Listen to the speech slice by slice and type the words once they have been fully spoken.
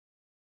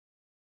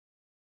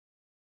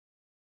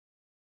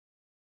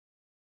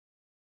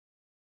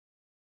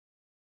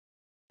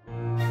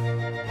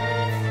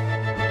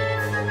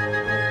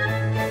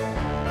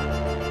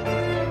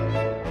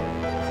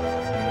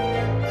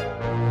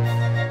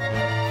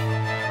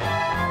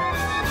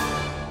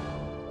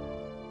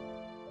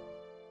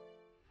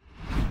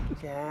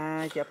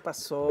ya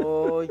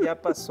pasó,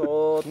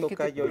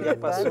 tocayo, ya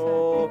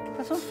pasó. ¿Qué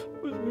pasó?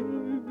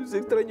 Se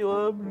extrañó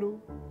AMLO.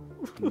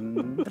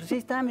 Pero sí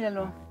está,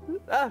 míralo.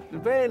 Ah,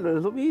 bueno,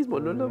 es lo mismo,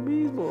 no es lo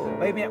mismo.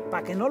 Oye, mira,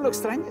 para que no lo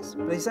extrañes,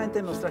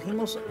 precisamente nos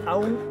trajimos a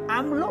un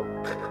AMLO,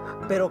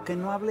 pero que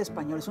no habla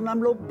español. Es un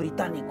AMLO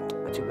británico.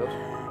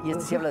 ¿Y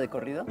este sí habla de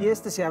corrido? Y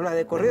este se habla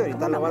de corrido,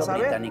 ahorita lo vas a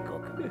ver.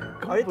 Británico.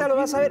 Ahorita lo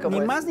vas a ver,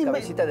 ni más ni menos.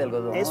 Cabecita de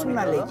algodón. Es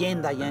una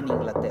leyenda allá en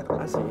Inglaterra.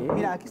 ¿Ah, sí?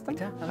 Mira, aquí está.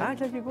 Ah,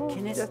 ya llegó.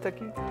 ¿Quién es? Ya está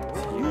aquí.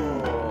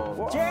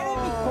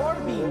 Jeremy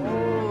Corbyn.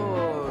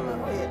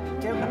 Oye,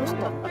 qué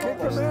gusto. ¿Qué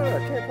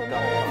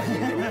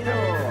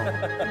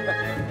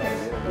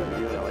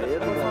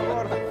Por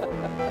favor,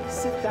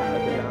 sit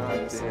down.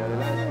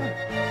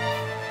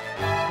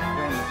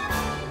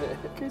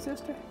 ¿Qué es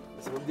este?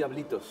 Son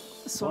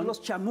diablitos. Son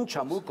los chamucos.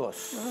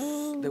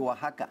 Chamucos de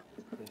Oaxaca.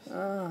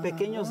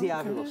 Pequeños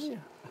diablos.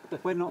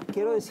 Bueno,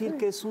 quiero decir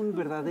que es un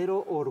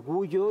verdadero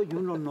orgullo y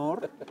un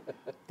honor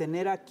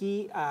tener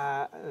aquí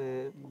a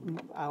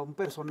un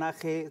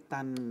personaje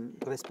tan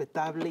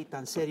respetable y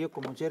tan serio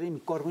como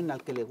Jeremy Corbyn,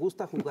 al que le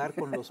gusta jugar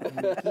con los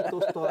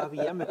muñequitos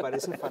todavía, me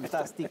parece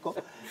fantástico.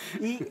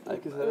 Y Hay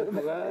que saber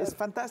jugar. es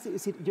fantástico.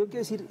 Es decir, yo quiero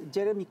decir,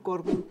 Jeremy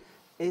Corbyn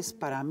es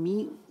para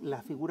mí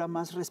la figura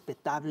más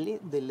respetable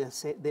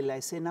de la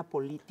escena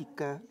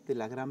política de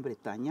la Gran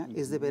Bretaña.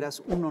 Es de veras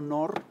un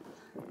honor.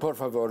 Por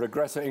favor,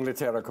 regresa a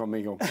Inglaterra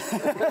conmigo.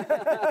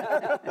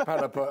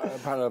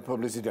 para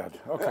publicidad.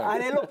 Okay.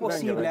 Haré lo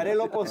posible, Venga. haré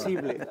lo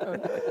posible.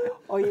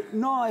 Oye,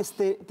 no,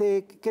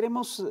 te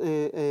queremos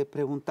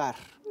preguntar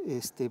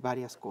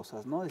varias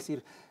cosas, ¿no? Es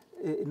decir,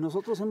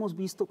 nosotros hemos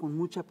visto con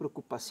mucha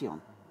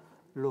preocupación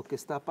lo que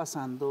está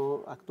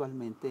pasando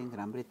actualmente en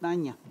Gran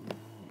Bretaña.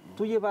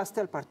 Tú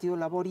llevaste al Partido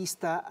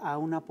Laborista a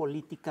una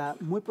política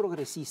muy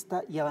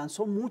progresista y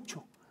avanzó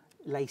mucho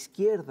la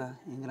izquierda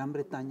en Gran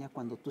Bretaña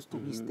cuando tú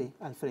estuviste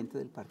al frente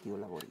del Partido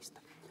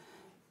Laborista.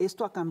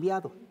 Esto ha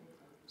cambiado,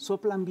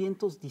 soplan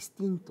vientos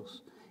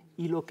distintos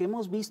y lo que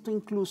hemos visto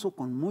incluso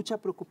con mucha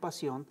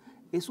preocupación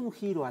es un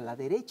giro a la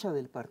derecha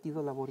del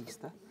Partido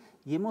Laborista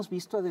y hemos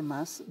visto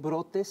además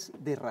brotes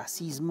de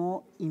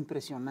racismo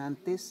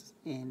impresionantes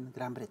en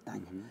Gran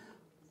Bretaña.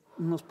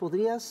 ¿Nos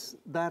podrías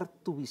dar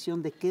tu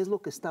visión de qué es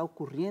lo que está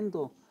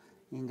ocurriendo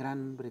en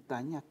Gran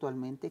Bretaña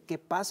actualmente? ¿Qué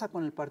pasa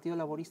con el Partido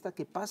Laborista?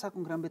 ¿Qué pasa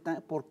con Gran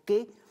Bretaña? ¿Por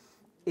qué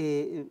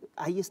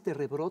hay este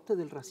rebrote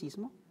del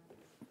racismo?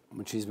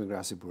 Muchísimas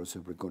gracias por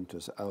sus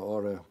preguntas.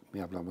 Ahora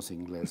me hablamos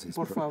inglés.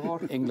 Por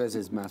favor. Inglés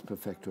es más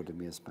perfecto de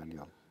mi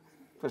español.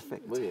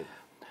 Perfecto. Muy bien.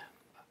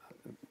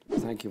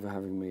 Thank you for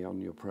having me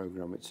on your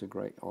program. It's a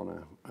great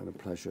honor and a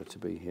pleasure to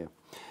be here.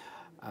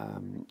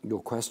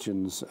 Your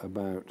questions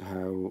about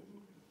how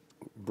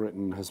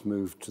Britain has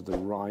moved to the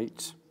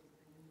right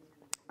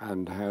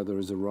and how there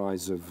is a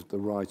rise of the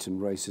right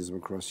and racism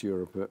across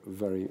Europe are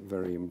very,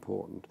 very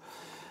important.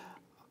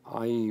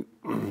 I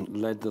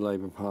led the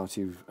Labour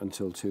Party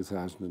until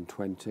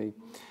 2020,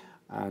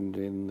 and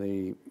in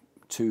the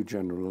two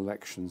general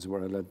elections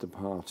where I led the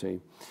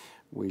party,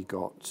 we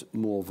got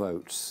more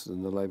votes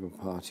than the Labour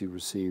Party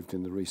received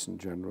in the recent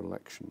general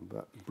election.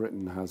 But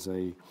Britain has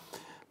a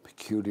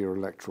peculiar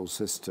electoral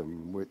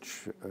system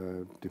which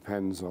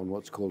depends on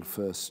what's called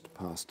first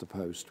past the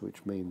post,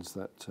 which means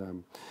that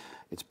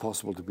it's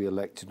possible to be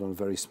elected on a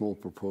very small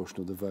proportion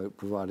of the vote,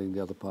 providing the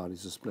other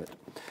parties are split.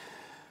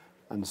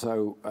 And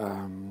so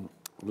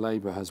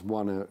Labour has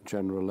won a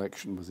general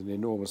election with an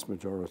enormous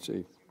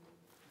majority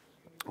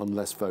on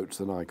less votes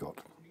than I got,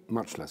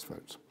 much less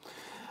votes.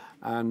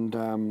 And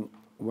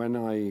when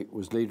I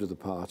was leader of the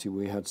party,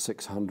 we had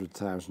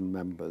 600,000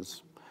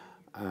 members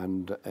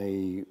and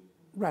a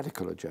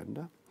radical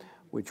agenda,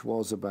 which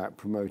was about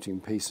promoting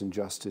peace and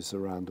justice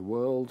around the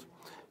world,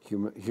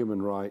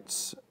 human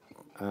rights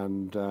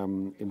and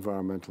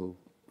environmental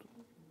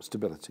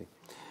stability.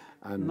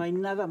 And no hay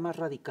nada más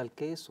radical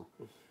que eso.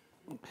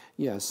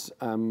 yes,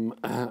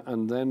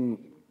 and then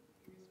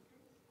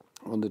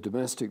on the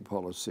domestic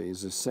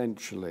policies,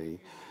 essentially,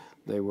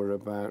 they were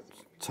about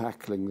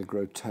tackling the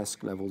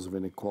grotesque levels of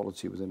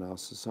inequality within our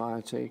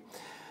society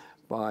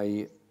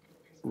by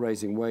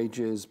raising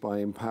wages, by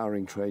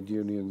empowering trade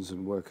unions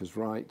and workers'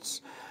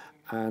 rights,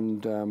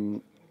 and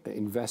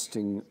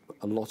investing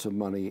a lot of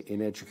money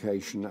in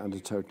education and a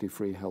totally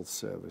free health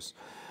service,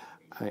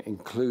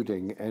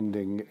 including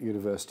ending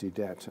university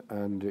debt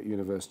and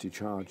university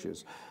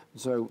charges.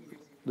 So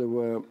there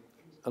were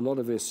a lot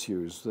of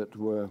issues that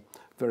were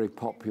very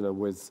popular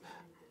with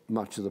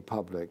much of the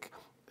public,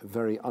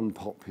 very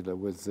unpopular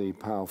with the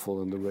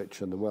powerful and the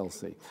rich and the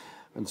wealthy.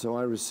 And so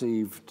I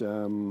received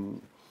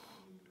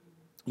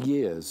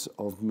years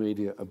of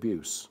media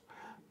abuse,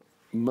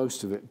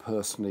 most of it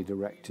personally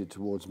directed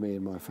towards me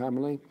and my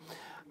family.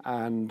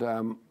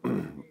 And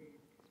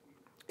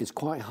it's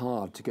quite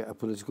hard to get a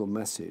political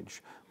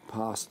message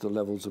past the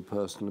levels of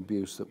personal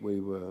abuse that we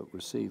were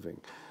receiving.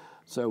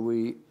 So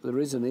there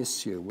is an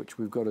issue which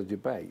we've got to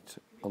debate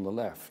on the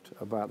left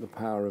about the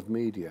power of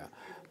media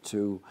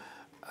to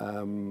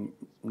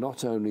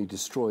not only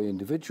destroy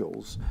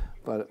individuals,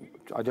 but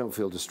I don't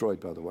feel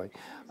destroyed, by the way,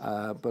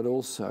 but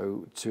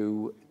also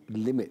to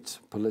limit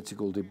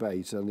political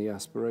debate and the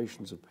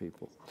aspirations of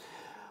people.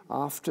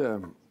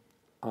 After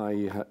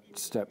I had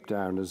stepped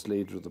down as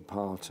leader of the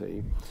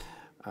party,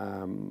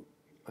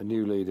 a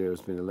new leader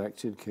has been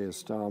elected, Keir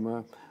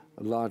Starmer.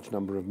 A large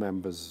number of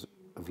members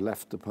have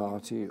left the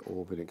party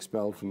or been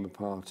expelled from the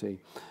party.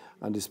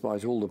 And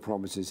despite all the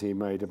promises he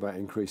made about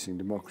increasing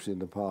democracy in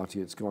the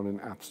party, it's gone in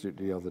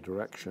absolutely the other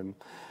direction.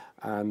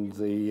 And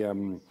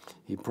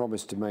he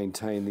promised to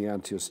maintain the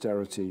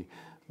anti-austerity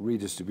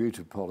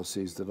redistributive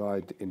policies that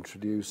I'd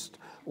introduced.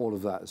 All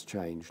of that has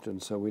changed.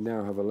 And so we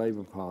now have a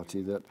Labour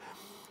Party that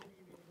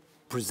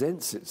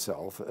presents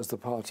itself as the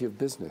party of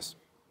business.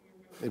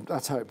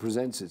 That's how it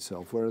presents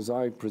itself, whereas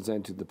I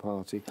presented the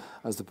party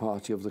as the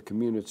party of the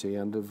community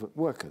and of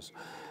workers,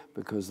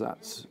 because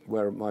that's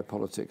where my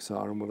politics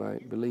are and what I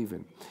believe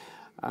in.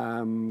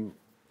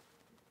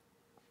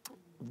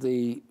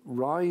 The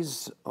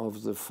rise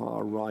of the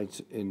far right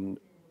in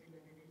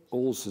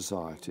all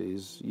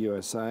societies,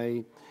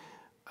 USA,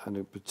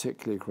 and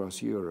particularly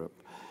across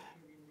Europe,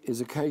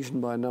 is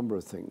occasioned by a number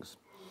of things.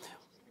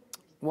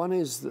 One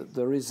is that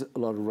there is a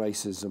lot of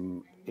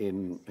racism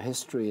in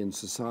history, in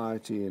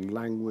society, in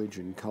language,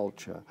 in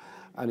culture,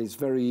 and it's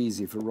very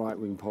easy for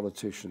right-wing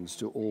politicians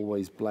to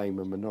always blame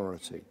a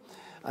minority.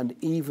 And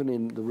even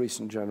in the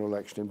recent general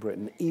election in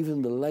Britain,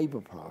 even the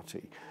Labour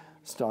Party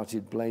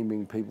started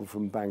blaming people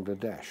from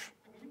Bangladesh.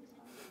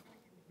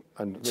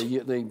 And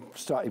they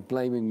started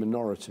blaming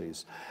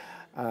minorities.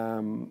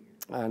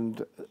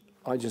 And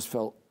I just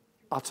felt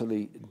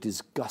utterly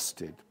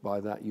disgusted by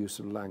that use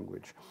of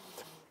language.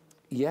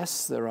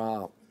 Yes, there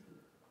are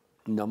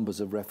numbers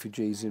of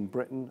refugees in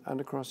Britain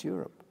and across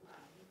Europe.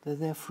 They're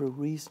there for a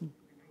reason.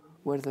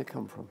 Where do they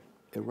come from?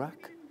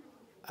 Iraq,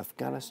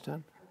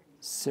 Afghanistan,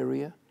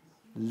 Syria,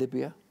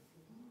 Libya.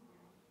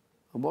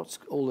 And what's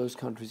all those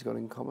countries got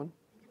in common?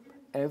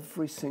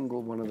 Every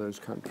single one of those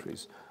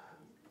countries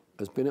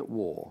has been at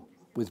war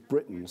with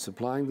Britain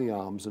supplying the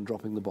arms and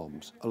dropping the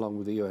bombs, along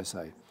with the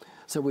USA.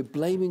 So we're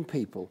blaming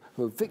people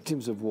who are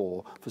victims of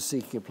war for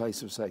seeking a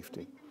place of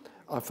safety.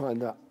 I find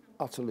that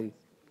utterly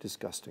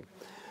disgusting.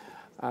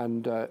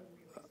 And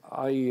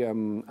I,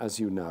 as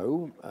you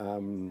know,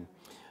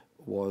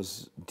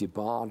 was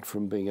debarred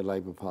from being a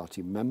Labour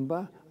Party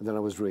member, and then I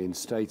was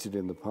reinstated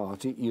in the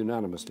party,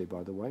 unanimously,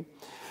 by the way.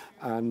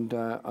 And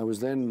I was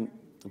then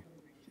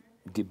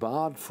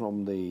debarred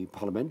from the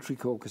parliamentary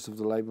caucus of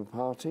the Labour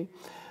Party,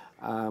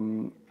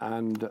 and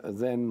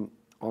then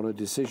on a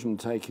decision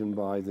taken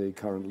by the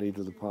current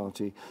leader of the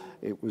party,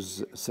 it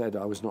was said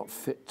I was not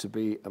fit to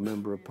be a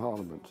member of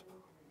Parliament.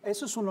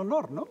 Eso es un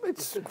honor, ¿no?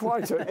 It's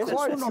quite a,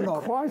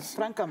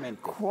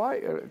 francamente.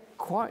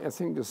 Quite a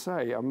thing to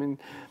say. I mean,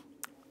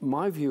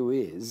 my view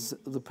is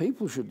the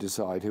people should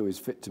decide who is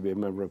fit to be a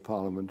member of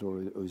Parliament or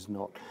who is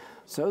not.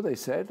 So they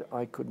said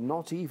I could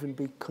not even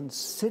be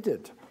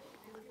considered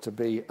to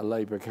be a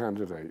Labour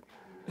candidate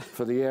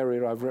for the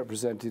area I've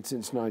represented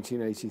since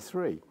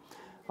 1983.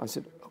 I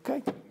said,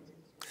 okay,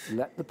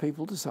 let the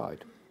people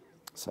decide.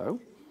 So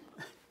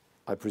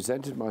I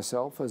presented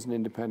myself as an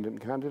independent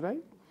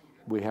candidate.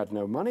 We had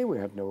no money, we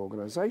had no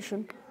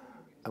organisation,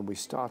 and we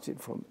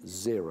started from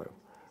zero.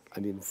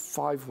 And in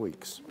 5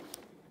 weeks,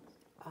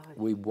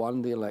 we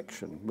won the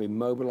election. We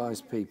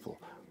mobilised people.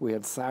 We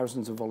had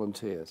thousands of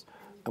volunteers,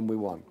 and we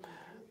won.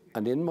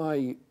 And in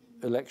my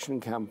election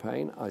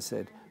campaign, I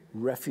said,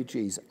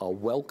 refugees are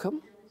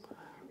welcome.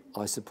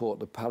 I support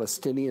the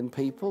Palestinian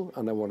people,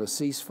 and I want a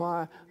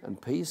ceasefire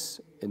and peace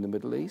in the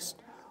Middle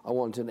East. I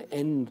want an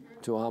end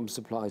to arms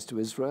supplies to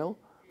Israel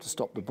to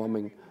stop the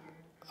bombing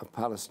of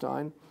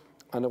Palestine.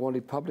 And I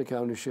wanted public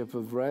ownership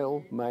of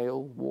rail,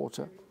 mail,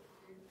 water,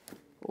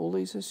 all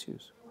these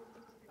issues,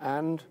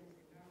 and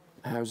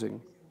housing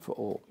for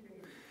all.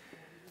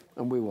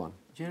 And we won.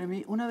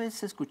 Jeremy, una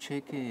vez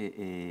escuché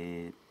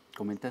que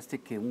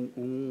comentaste que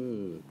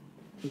un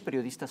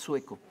periodista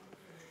sueco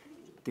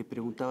te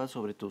preguntaba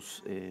sobre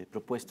tus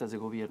propuestas de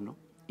gobierno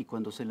y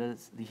cuando se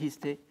las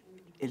dijiste,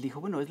 él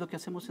dijo, bueno, es lo que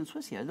hacemos en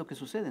Suecia, es lo que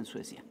sucede en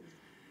Suecia.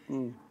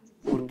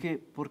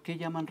 ¿Por qué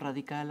llaman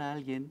radical a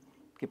alguien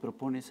que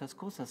propone esas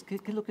cosas? ¿Qué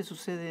es lo que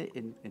sucede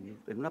en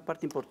una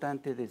parte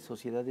importante de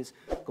sociedades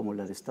como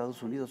la de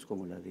Estados Unidos,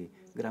 como la de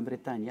Gran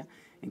Bretaña,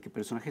 en que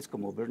personajes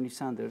como Bernie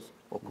Sanders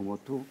o como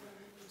tú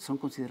son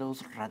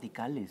considerados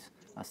radicales,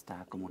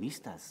 hasta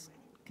comunistas?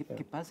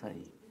 ¿Qué pasa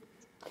ahí?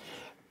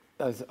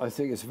 I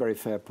think it's a very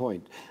fair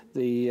point.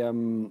 The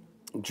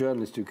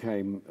journalist who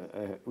came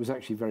was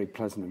actually very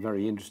pleasant and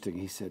very interesting.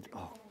 He said,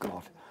 oh,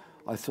 God,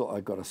 I thought I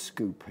got a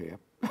scoop here.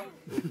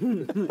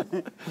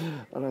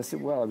 And I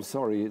said, well, I'm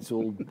sorry, it's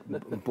all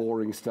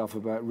boring stuff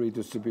about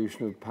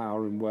redistribution of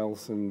power and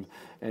wealth and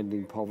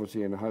ending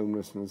poverty and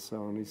homelessness and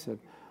so on. He said,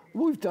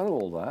 well, we've done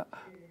all that,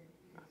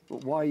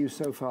 but why are you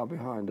so far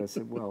behind? I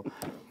said, well,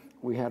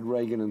 we had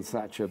Reagan and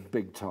Thatcher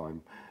big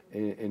time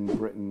in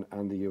Britain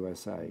and the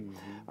USA.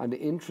 And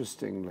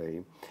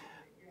interestingly,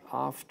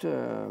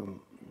 after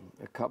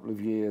a couple of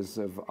years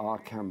of our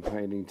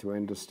campaigning to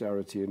end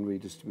austerity and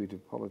redistributive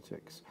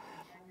politics,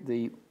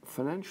 the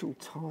Financial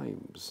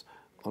Times,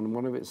 on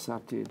one of its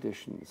Saturday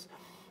editions,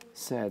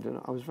 said, and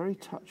I was very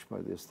touched by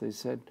this, they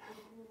said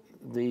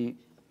the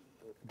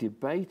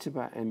debate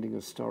about ending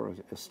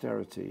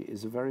austerity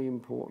is a very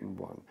important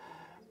one.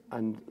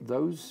 And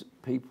those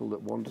people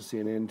that want to see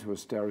an end to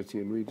austerity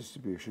and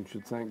redistribution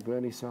should thank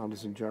Bernie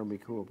Sanders and Jeremy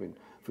Corbyn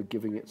for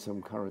giving it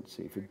some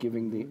currency, for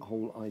giving the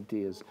whole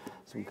ideas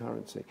some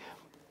currency.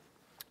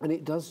 And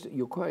it does,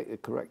 you're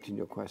quite correct in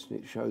your question,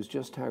 it shows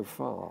just how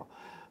far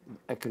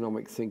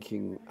economic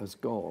thinking has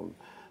gone,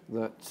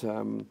 that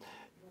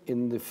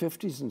in the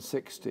 50s and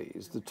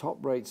 60s, the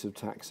top rates of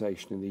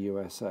taxation in the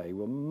USA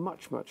were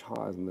much, much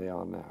higher than they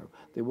are now.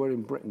 They were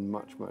in Britain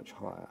much, much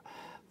higher.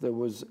 There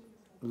was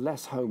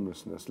less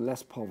homelessness,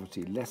 less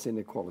poverty, less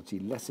inequality,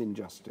 less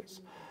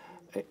injustice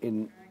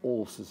in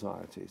all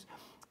societies.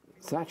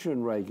 Thatcher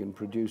and Reagan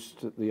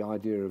produced the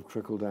idea of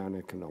trickle-down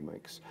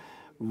economics,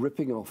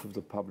 ripping off of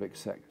the public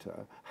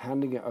sector,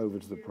 handing it over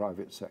to the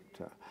private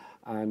sector,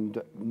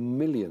 and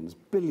millions,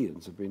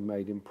 billions have been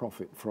made in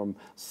profit from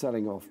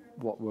selling off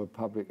what were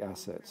public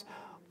assets,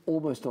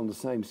 almost on the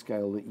same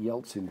scale that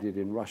Yeltsin did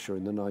in Russia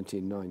in the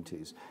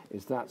 1990s.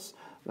 That's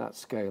that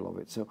scale of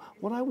it. So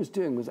what I was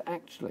doing was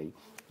actually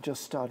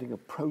just starting a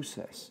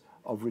process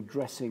of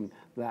redressing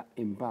that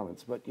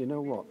imbalance. But you know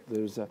what?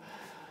 There's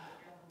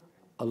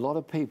a lot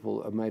of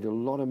people have made a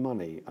lot of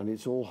money, and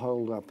it's all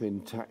holed up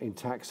in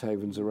tax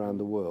havens around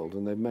the world,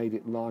 and they've made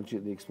it largely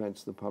at the expense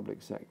of the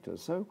public sector.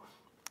 So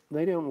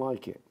they don't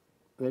like it.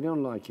 They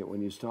don't like it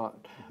when you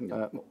start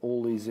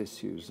all these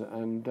issues.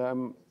 And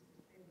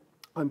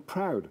I'm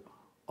proud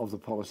of the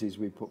policies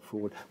we put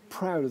forward,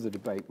 proud of the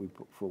debate we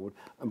put forward,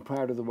 and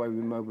proud of the way we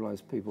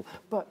mobilise people.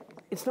 But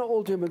it's not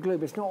all doom and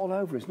gloom. It's not all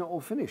over. It's not all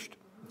finished.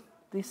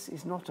 This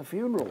is not a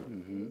funeral.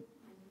 Mm-hmm.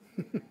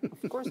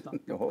 Of course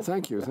not.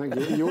 Thank you, thank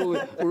you.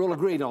 We're all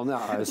agreed on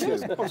that, I assume.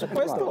 Yes, por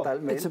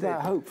supuesto. It's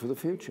about hope for the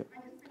future.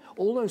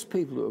 All those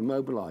people that were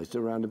mobilised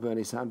around the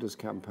Bernie Sanders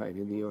campaign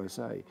in the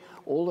USA,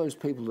 all those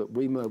people that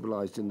we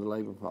mobilised in the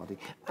Labour Party,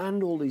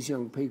 and all these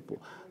young people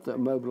that are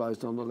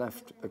mobilised on the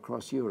left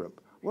across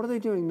Europe, what are they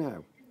doing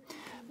now?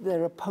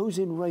 They're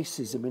opposing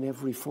racism in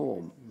every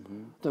form.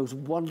 Mm-hmm. Those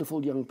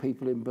wonderful young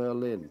people in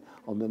Berlin,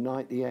 on the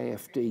night the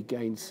AfD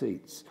gained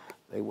seats,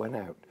 they went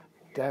out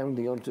down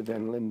the Unter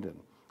den Linden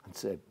and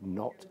said,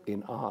 not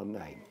in our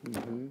name.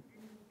 Mm-hmm.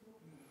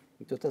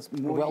 Tú estás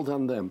muy, well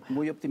done them.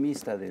 Muy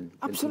optimista del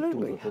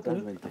Absolutely. futuro,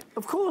 totalmente.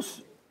 Of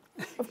course,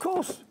 of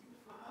course.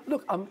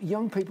 Look,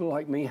 young people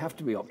like me have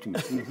to be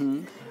optimistic.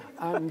 Mm-hmm.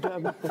 And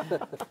lo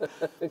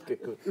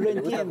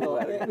entiendo.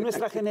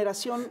 Nuestra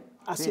generación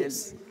así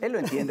es. Él lo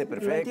entiende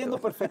perfecto. Lo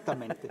entiendo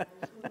perfectamente.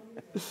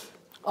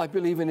 I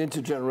believe in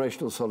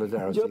intergenerational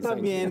solidarity. Yo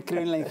también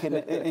creo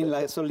en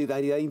la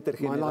solidaridad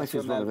intergeneracional. My life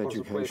is one of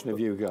education of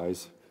you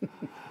guys.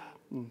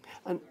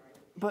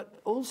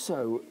 But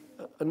also,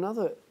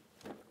 another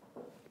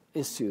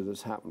issue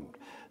that's happened.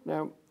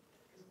 Now,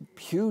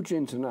 huge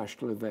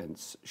international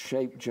events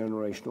shape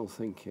generational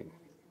thinking.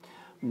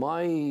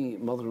 My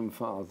mother and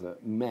father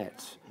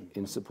met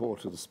in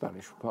support of the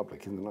Spanish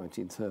Republic in the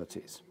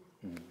 1930s.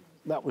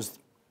 That was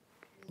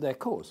their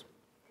cause.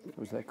 It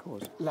was their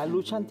cause. La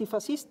lucha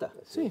antifascista.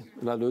 Sí,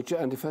 la lucha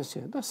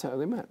antifascista. That's how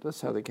they met. That's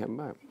how they came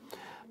about.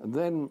 And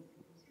then,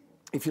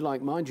 if you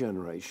like, my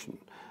generation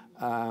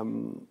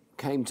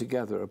came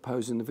together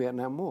opposing the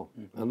Vietnam War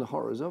and the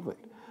horrors of it.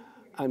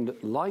 And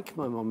like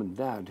my mum and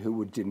dad, who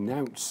were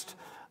denounced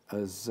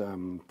as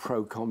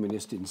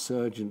pro-communist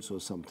insurgents or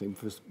something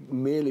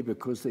merely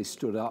because they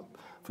stood up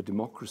for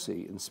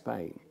democracy in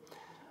Spain,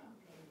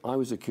 I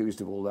was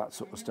accused of all that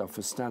sort of stuff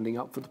for standing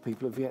up for the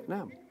people of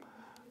Vietnam.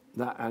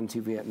 That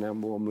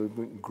anti-Vietnam War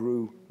movement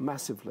grew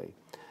massively.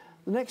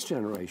 The next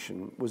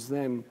generation was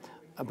then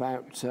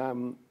about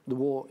the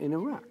war in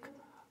Iraq.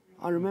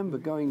 I remember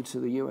going to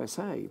the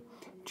USA,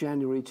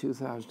 January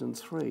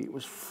 2003. It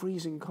was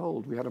freezing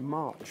cold. We had a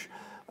march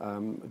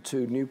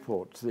to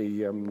Newport,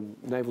 the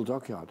naval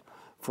dockyard,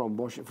 from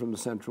the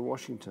centre of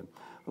Washington.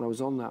 And I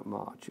was on that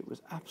march. It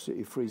was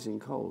absolutely freezing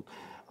cold.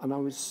 And I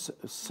was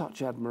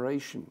such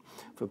admiration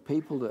for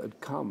people that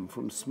had come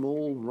from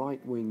small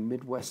right-wing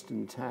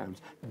Midwestern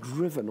towns,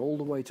 driven all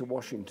the way to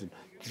Washington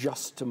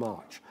just to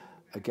march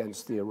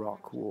against the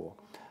Iraq War.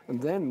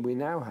 And then we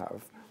now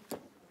have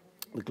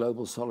the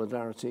global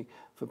solidarity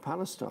for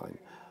Palestine.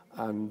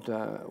 And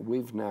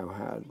we've now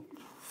had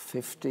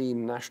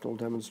 15 national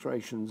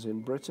demonstrations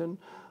in Britain.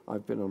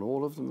 I've been on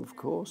all of them, of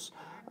course.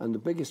 And the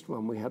biggest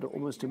one, we had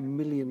almost 1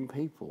 million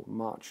people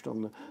marched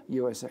on the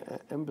US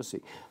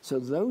embassy. So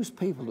those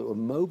people that were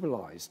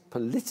mobilized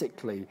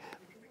politically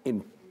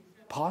in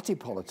party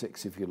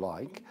politics, if you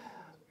like,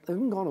 they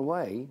haven't gone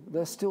away.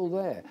 They're still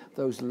there.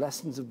 Those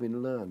lessons have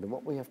been learned. And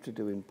what we have to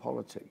do in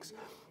politics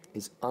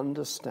is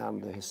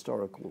understand the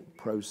historical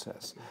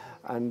process.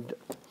 And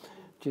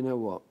do you know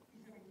what?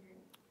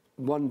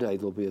 One day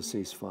there'll be a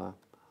ceasefire.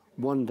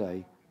 One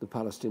day the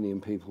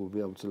Palestinian people will be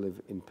able to live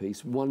in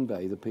peace. One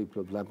day the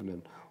people of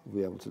Lebanon will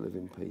be able to live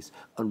in peace.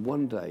 And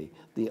one day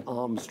the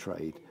arms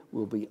trade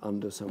will be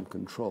under some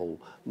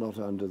control, not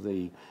under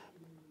the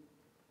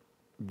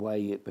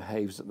way it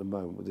behaves at the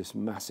moment with this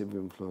massive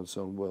influence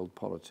on world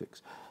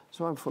politics.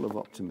 So I'm full of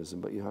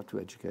optimism, but you have to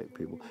educate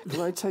people. Can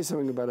I say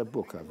something about a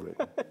book I've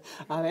written?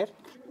 A ver,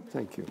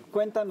 Thank you.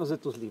 cuéntanos de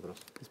tus libros.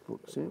 This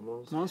book, see?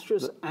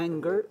 Monstrous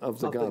Anger Of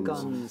the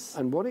Guns.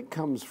 And what it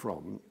comes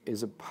from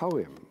is a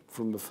poem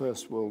from the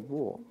First World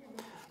War.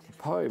 A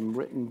poem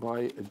written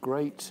by a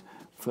great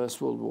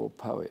First World War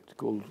poet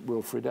called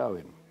Wilfred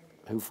Owen,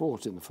 who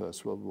fought in the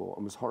First World War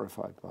and was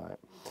horrified by it.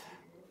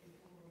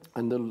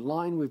 And the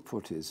line we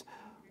put is,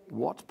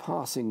 "What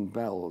passing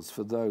bells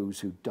for those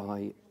who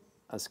die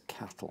as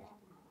cattle?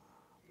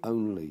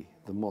 Only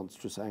the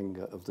monstrous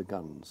anger of the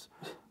guns."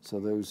 So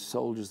those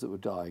soldiers that were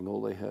dying,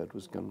 all they heard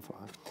was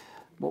gunfire.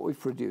 What we've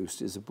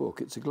produced is a book.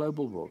 It's a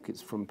global book.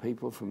 It's from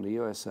people from the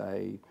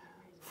USA,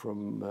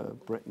 from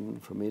Britain,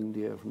 from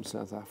India, from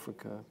South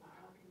Africa,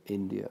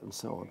 India, and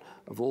so on,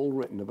 have all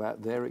written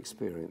about their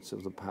experience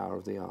of the power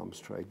of the arms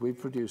trade. We've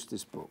produced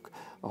this book,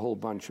 a whole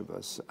bunch of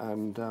us,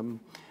 and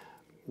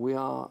we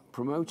are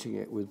promoting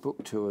it with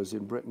book tours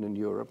in Britain and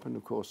Europe, and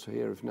of course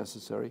here if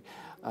necessary,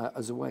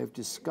 as a way of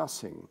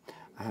discussing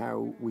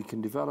how we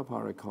can develop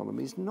our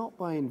economies, not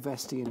by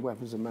investing in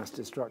weapons of mass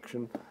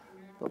destruction,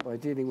 but by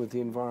dealing with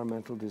the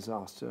environmental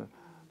disaster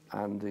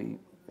and the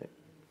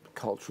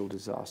cultural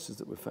disasters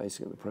that we're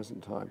facing at the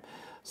present time.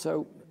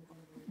 So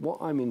what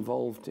I'm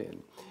involved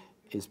in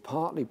is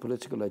partly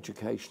political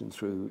education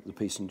through the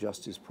Peace and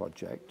Justice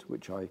Project,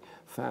 which I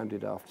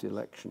founded after the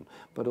election,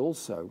 but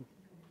also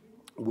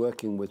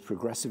working with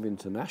Progressive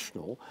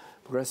International.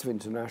 Progressive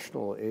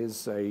International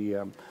is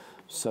a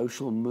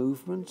social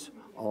movement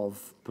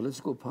of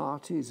political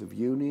parties, of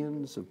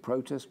unions, of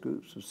protest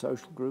groups, of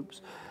social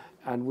groups,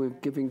 and we're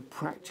giving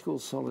practical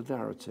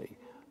solidarity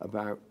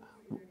about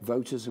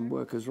voters and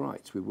workers'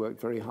 rights. We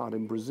worked very hard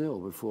in Brazil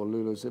before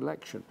Lula's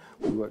election.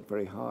 We worked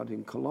very hard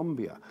in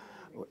Colombia,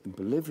 in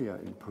Bolivia,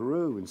 in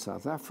Peru, in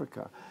South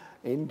Africa,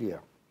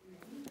 India,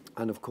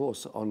 and of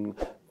course on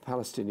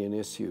Palestinian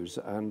issues.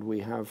 And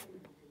we have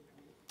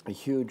a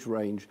huge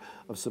range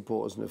of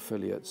supporters and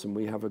affiliates, and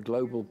we have a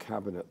global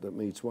cabinet that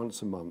meets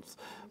once a month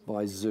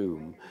by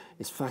Zoom.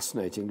 It's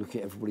fascinating looking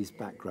at everybody's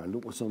background.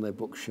 Look what's on their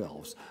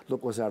bookshelves.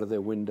 Look what's out of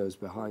their windows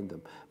behind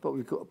them. But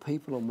we've got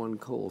people on one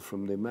call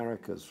from the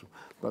Americas,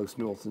 both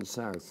North and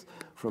South,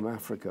 from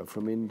Africa,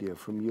 from India,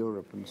 from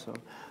Europe, and so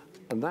on.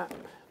 And that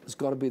has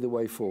got to be the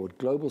way forward.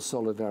 Global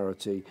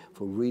solidarity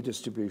for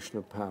redistribution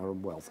of power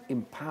and wealth.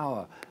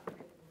 Empower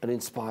and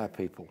inspire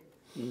people.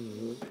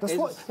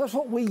 That's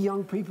what we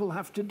young people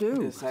have to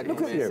do. Look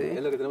at you.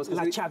 Es lo que tenemos que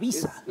La hacer,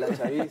 chaviza. es la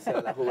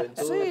chaviza, la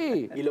juventud.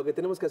 Sí. Y lo que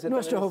tenemos que hacer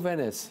Nuestros también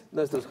jóvenes.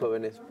 nuestros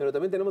jóvenes. Pero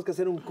también tenemos que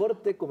hacer un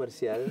corte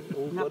comercial,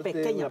 Una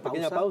pequeña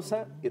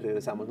pausa y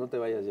regresamos. No te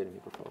vayas, Jeremy,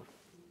 por favor.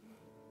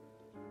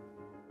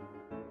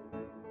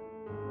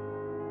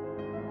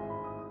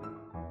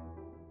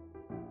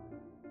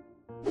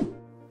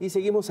 Y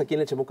seguimos aquí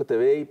en el Chamuco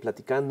TV y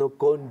platicando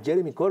con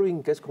Jeremy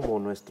Corbyn, que es como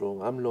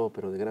nuestro AMLO,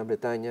 pero de Gran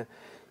Bretaña,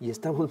 y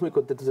estamos muy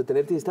contentos de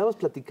tenerte. Y estábamos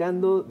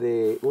platicando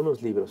de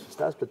unos libros,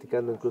 estabas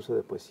platicando incluso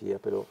de poesía,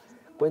 pero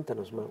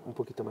cuéntanos un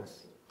poquito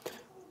más.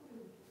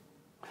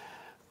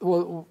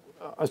 Well,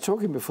 I was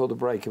talking before the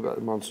break about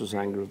the monstrous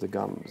anger of the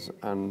guns,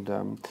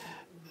 and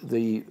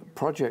the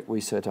project we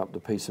set up, the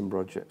Peace and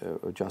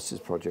Justice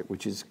Project,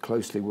 which is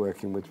closely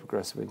working with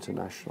Progressive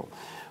International,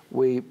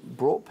 we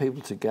brought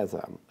people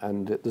together,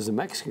 and there's a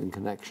Mexican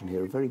connection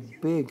here, a very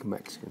big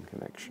Mexican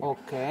connection.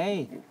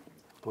 Okay.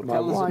 My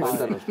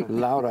wife,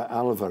 Laura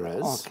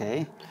Alvarez,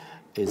 Okay.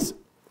 is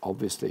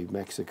obviously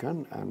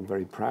Mexican and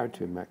very proud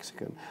to be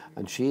Mexican,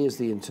 and she is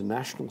the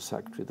International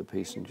Secretary of the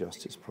Peace and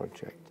Justice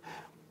Project.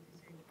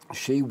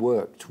 She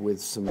worked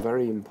with some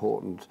very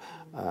important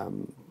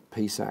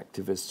peace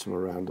activists from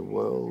around the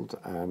world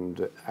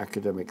and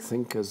academic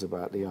thinkers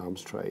about the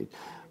arms trade,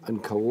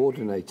 and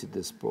coordinated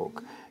this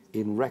book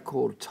in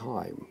record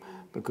time,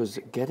 because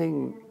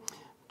getting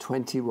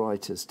 20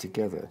 writers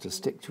together to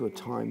stick to a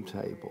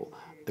timetable,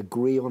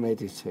 agree on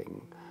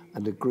editing,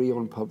 and agree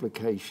on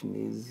publication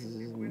is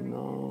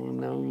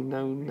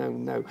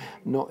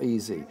not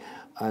easy.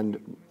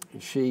 And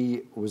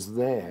she was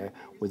there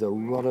with a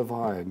rod of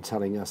iron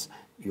telling us,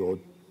 your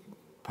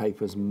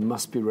papers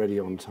must be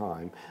ready on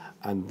time,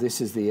 and this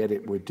is the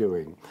edit we're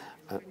doing,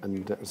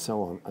 and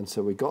so on. And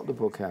so we got the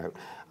book out,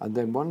 and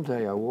then one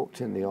day I walked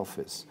in the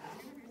office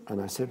and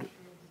I said,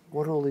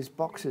 what are all these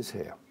boxes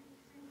here?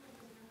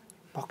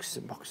 Boxes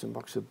and boxes and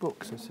boxes of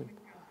books. I said,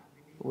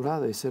 what are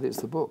they? They said,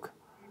 it's the book.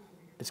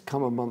 It's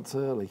come a month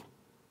early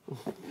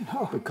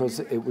because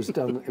it was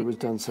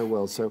done so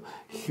well. So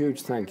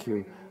huge thank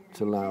you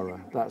to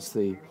Laura. That's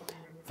the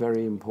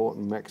very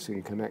important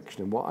Mexican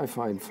connection. And what I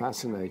find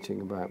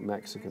fascinating about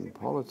Mexican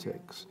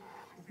politics,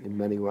 in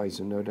many ways,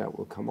 and no doubt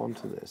we'll come on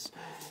to this,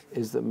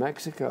 is that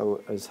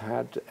Mexico has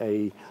had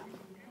a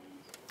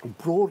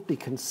broadly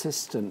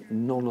consistent,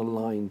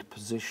 non-aligned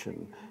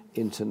position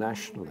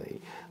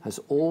internationally, has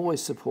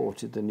always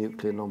supported the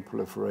Nuclear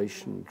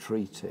Non-Proliferation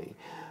Treaty,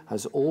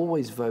 has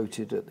always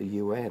voted at the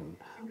UN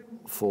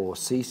for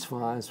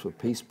ceasefires, for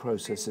peace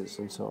processes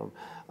and so on,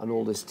 and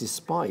all this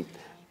despite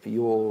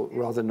your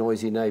rather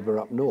noisy neighbour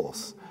up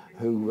north,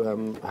 who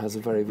has a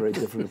very, very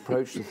different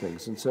approach to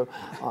things. And so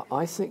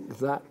I think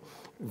that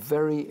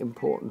very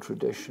important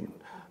tradition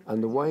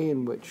and the way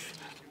in which,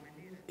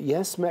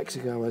 yes,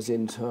 Mexico has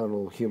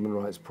internal human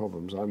rights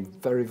problems. I'm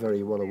very,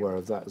 very well aware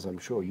of that, as I'm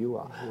sure you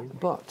are.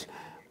 But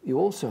you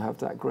also have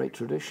that great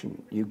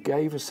tradition. You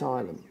gave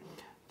asylum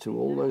to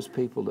all those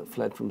people that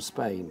fled from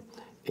Spain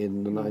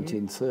in the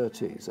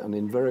 1930s. And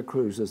in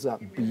Veracruz, there's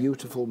that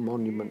beautiful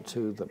monument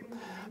to them.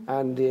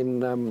 And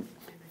in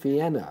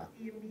Vienna,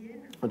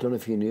 I don't know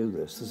if you knew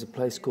this, there's a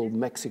place called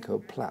Mexico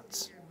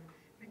Platz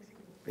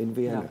in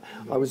Vienna.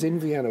 I was in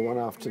Vienna one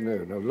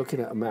afternoon. I was looking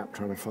at a map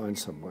trying to find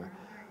somewhere.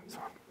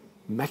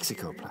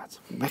 Mexico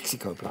Platz,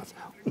 Mexico Platz.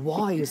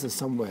 Why is there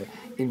somewhere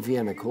in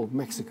Vienna called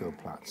Mexico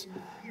Platz?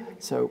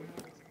 So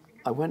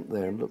I went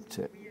there and looked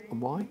at it. And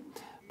why?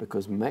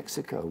 Because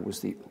Mexico was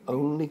the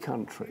only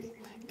country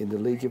in the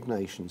League of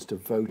Nations to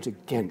vote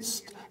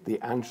against the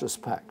Anschluss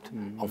Pact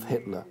of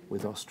Hitler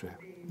with Austria.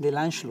 Del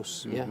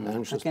Anschluss. Yeah,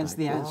 Anschluss Against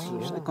Pact. the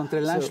Anschluss, contra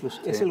el Anschluss.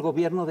 Es el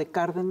gobierno de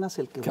Cárdenas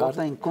el que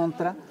vota en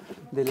contra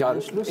del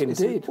Anschluss. Es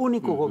el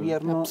único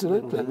gobierno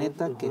del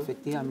planeta que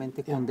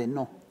efectivamente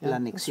condenó la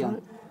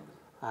anexión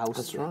a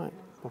Austria.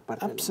 Por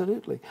parte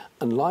Absolutely.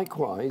 And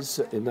likewise,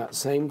 in that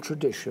same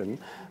tradition,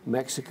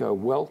 Mexico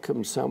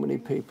welcomed so many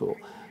people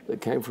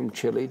that came from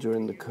Chile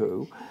during the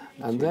coup.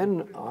 And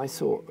then I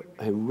thought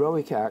a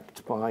heroic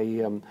act by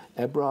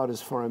Ebrard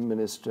as foreign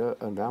minister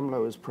and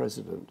AMLO as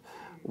president,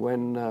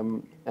 when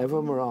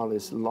Evo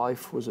Morales'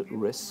 life was at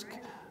risk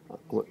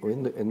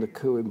in the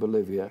coup in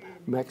Bolivia,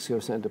 Mexico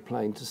sent a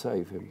plane to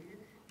save him.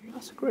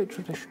 That's a great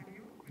tradition.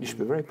 You should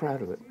be very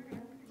proud of it.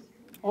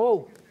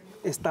 Oh,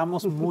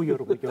 estamos muy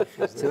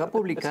orgullosos. ¿Se va a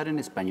publicar en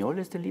español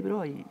este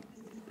libro? ¿Hay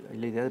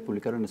la idea de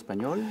publicarlo en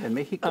español en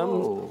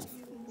México?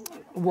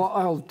 What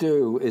I'll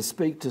do is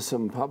speak to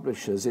some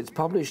publishers. It's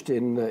published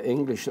in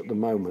English at the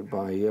moment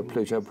by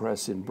Pluto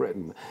Press in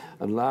Britain.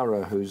 And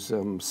Laura, who's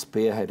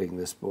spearheading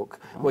this book,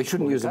 well, you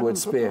shouldn't use the word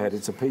spearhead,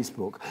 it's a peace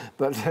book,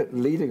 but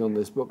leading on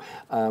this book,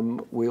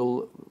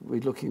 we'll be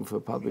looking for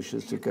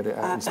publishers to get it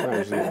out in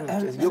Spanish.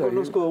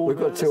 We've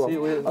got two.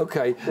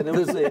 Okay,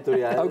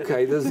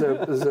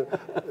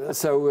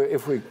 so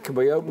if can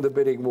we open the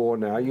bidding war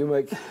now? You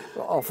make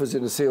offers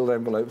in the sealed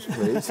envelopes,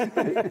 please.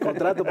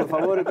 Contrato, por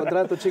favor, el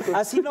contrato, chicos.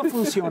 Así no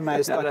funciona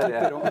esto aquí,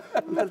 pero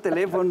al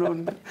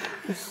teléfono.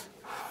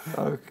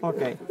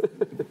 Okay.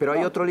 Pero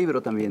hay otro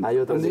libro también. Hay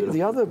otro libro.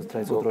 The other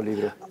otro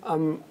libro.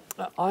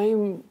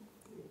 I'm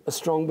a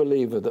strong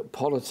believer that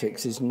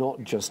politics is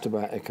not just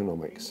about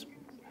economics.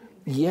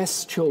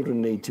 Yes,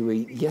 children need to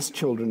eat. Yes,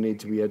 children need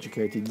to be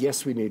educated.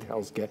 Yes, we need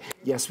healthcare.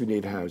 Yes, we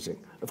need housing.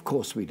 Of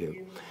course we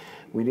do.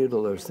 We need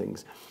all those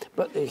things.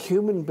 But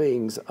human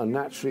beings are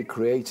naturally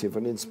creative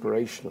and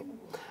inspirational,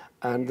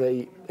 and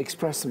they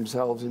express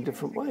themselves in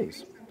different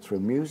ways,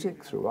 through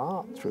music, through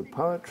art, through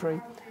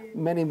poetry,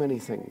 many, many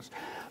things.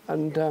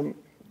 And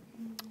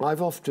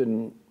I've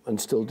often, and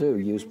still do,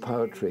 use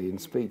poetry in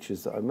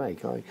speeches that I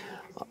make.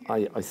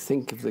 I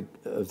think of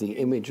the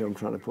image I'm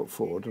trying to put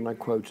forward, and I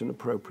quote an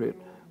appropriate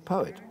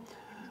poet.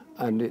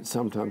 And it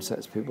sometimes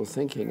sets people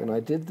thinking. And I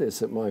did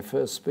this at my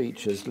first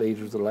speech as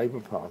leader of the Labour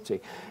Party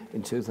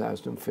in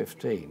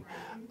 2015.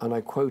 And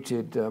I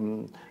quoted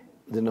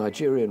the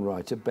Nigerian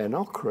writer Ben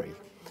Okri.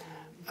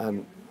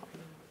 And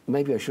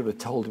maybe I should have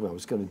told him I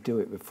was going to do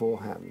it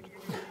beforehand.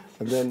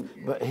 And then,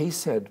 but he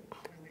said,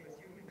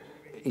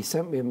 he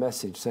sent me a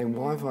message saying,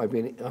 why have I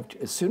been,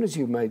 as soon as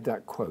you made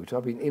that quote,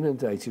 I've been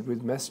inundated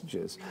with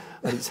messages,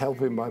 and it's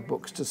helping my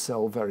books to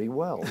sell very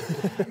well.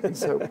 And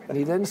so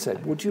he then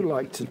said, would you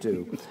like to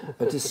do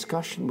a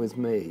discussion with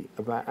me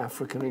about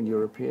African and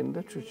European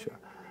literature?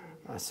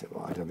 I said,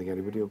 well, I don't think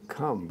anybody will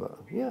come, but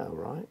yeah,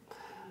 right.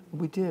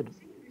 We did.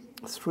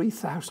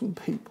 3,000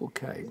 people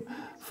came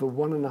for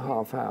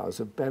 1.5 hours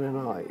of Ben and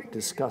I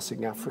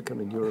discussing African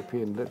and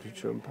European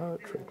literature and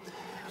poetry.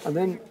 And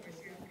then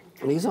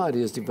these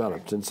ideas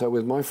developed, and so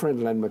with my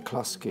friend Len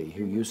McCluskey,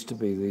 who used to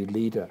be the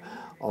leader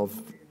of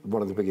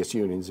one of the biggest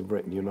unions in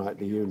Britain, Unite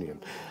the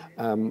Union,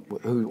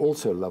 who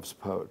also loves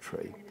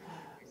poetry,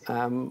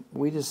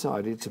 we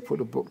decided to put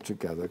a book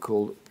together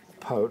called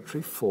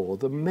Poetry for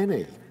the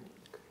Many,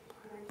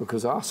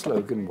 because our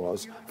slogan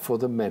was, for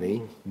the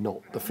many,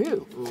 not the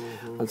few.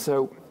 And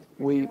so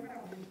we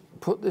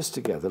put this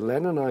together.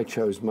 Len and I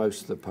chose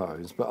most of the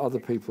poems, but other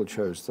people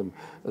chose them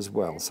as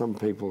well. Some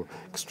people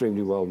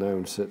extremely well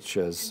known, such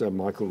as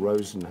Michael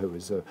Rosen, who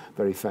is a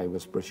very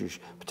famous British,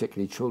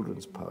 particularly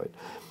children's poet.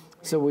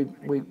 So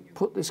we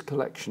put this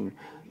collection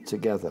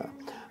together,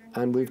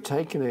 and we've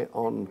taken it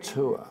on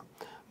tour.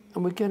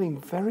 And we're getting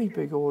very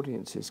big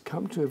audiences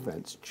come to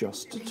events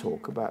just to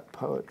talk about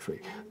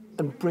poetry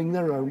and bring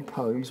their own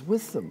poems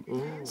with them.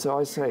 So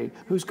I say,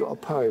 who's got a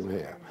poem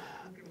here?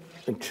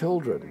 And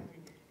children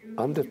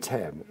under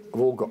 10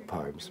 have all got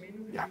poems.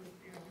 Yeah.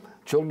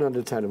 Children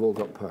under 10 have all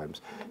got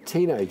poems.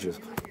 Teenagers,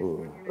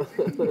 ooh.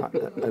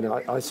 And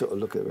I sort of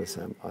look at them and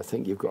say, I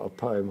think you've got a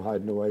poem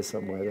hiding away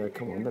somewhere there.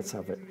 Come on, let's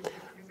have it.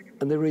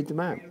 And they read them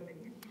out.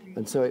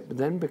 And so it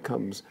then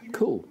becomes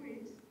cool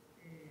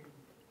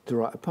to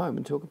write a poem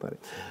and talk about it.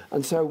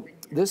 And so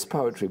this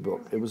poetry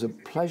book, it was a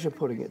pleasure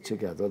putting it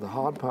together. The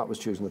hard part was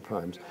choosing the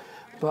poems,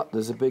 but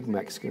there's a big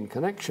Mexican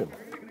connection.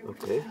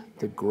 Okay.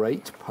 The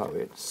great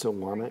poet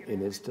Juana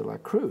Inés de la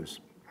Cruz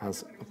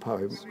has a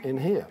poem in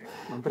here.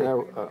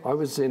 Now, I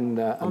was in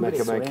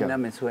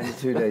Meca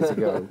 2 days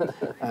ago.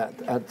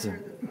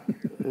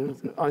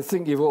 I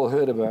think you've all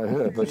heard about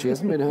her, but she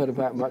hasn't been heard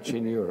about much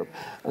in Europe.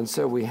 And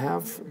so we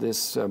have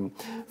this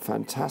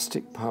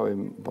fantastic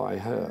poem by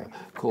her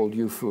called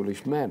You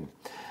Foolish Men.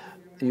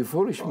 You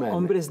Foolish Men...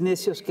 Hombres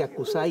necios que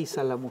acusáis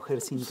a la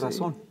mujer sin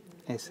razón.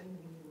 Ese.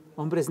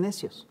 Hombres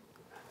necios.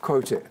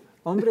 Quote it.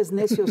 Hombres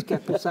necios que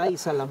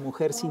acusáis a la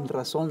mujer sin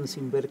razón,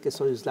 sin ver que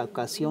sois la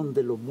ocasión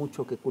de lo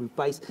mucho que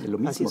culpáis. De lo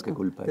mismo que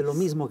culpáis. De lo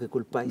mismo que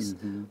culpáis.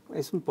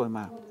 Es un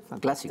poema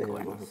clásico.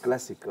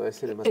 Clásico,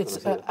 es el más It's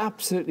conocido. an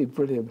absolutely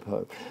brilliant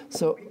poem.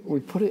 So we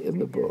put it in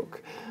the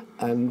book,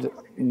 and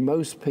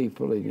most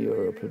people in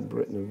Europe and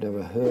Britain have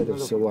never heard of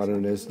Juana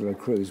Inés de la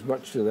Cruz,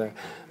 much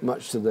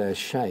to their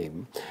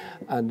shame.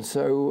 And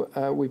so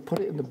we put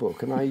it in the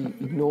book, and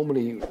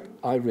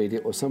I read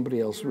it or somebody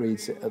else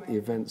reads it at the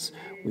events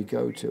we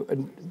go to.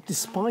 And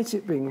despite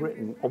it being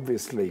written,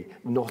 obviously,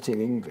 not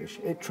in English,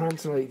 it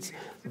translates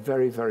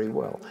very, very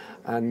well.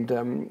 And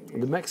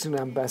the Mexican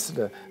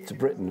ambassador to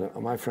Britain,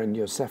 my friend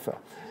Josefa,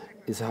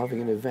 is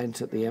having an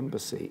event at the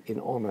embassy in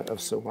honor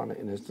of Juana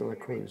Inés de la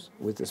Cruz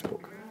with this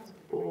book.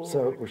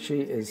 So she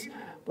is,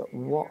 but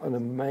what an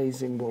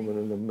amazing woman,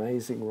 an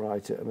amazing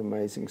writer, an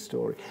amazing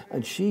story.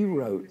 And she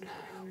wrote,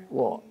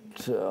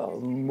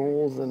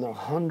 more than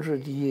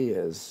 100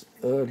 years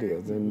earlier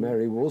than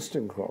Mary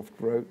Wollstonecraft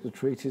wrote the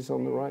treatise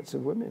on the rights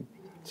of women.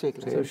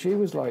 So she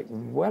was like,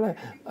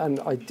 and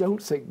I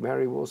don't think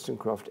Mary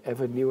Wollstonecraft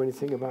ever knew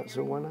anything about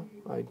Juana.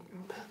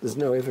 There's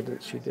no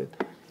evidence she did.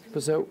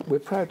 But so we're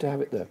proud to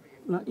have it there.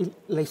 No, y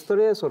la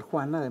historia de Sor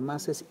Juana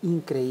además es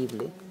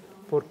increíble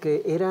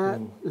porque era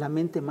la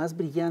mente más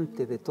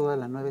brillante de toda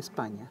la Nueva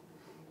España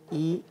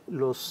y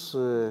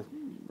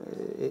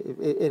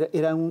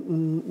era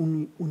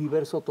un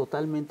universo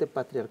totalmente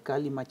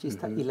patriarcal y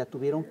machista y la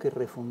tuvieron que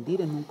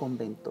refundir en un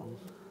convento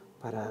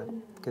para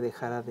que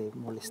dejara de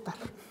molestar.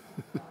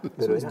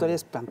 Es una historia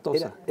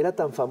espantosa. Era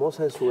tan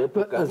famosa en su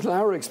época. But as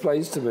Laura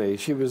explains to me,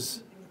 she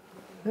was...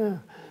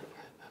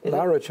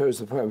 Laura chose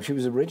the poem. She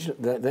was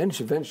then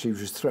she eventually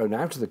was thrown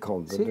out of the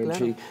convent, and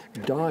she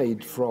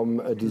died from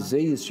a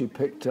disease she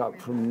picked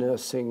up from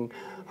nursing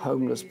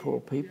homeless poor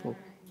people.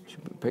 She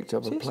picked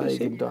up a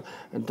plague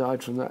and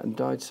died from that, and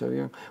died so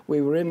young. We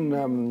were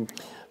in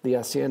the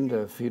Hacienda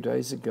a few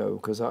days ago,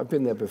 because I've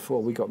been there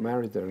before. We got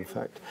married there, in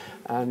fact,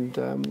 and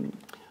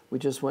we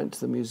just went to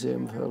the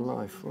Museum of Her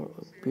Life. What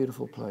a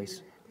beautiful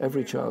place.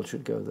 Every child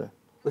should go there.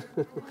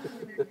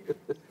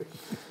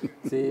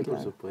 Sí, por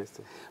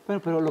supuesto.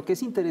 Bueno, pero lo que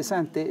es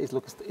interesante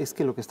es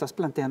que lo que estás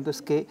planteando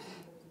es que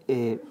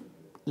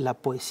la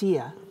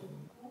poesía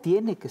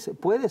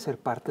puede ser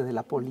parte de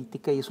la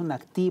política y es un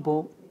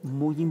activo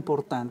muy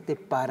importante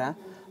para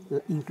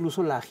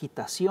incluso la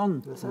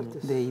agitación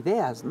de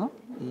ideas, ¿no?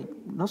 Y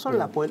no solo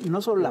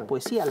la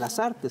poesía, las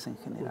artes en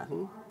general.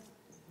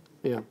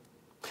 Yeah.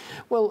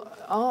 Well,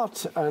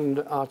 art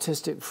and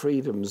artistic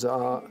freedoms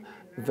are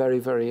very,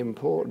 very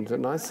important.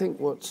 And I think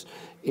what's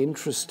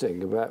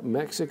interesting about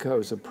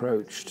Mexico's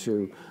approach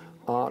to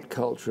art,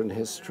 culture, and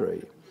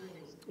history,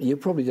 you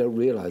probably don't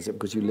realize it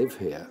because you live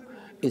here,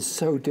 is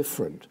so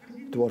different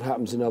to what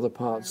happens in other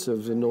parts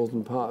of the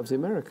northern part of the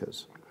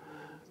Americas.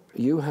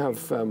 You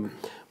have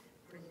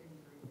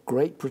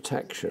great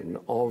protection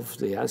of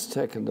the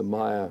Aztec and the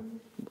Maya,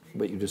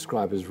 what you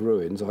describe as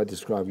ruins, I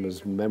describe them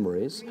as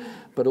memories,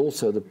 but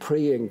also the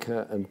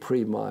pre-Inca and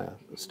pre-Maya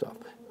stuff.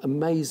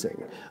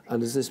 Amazing,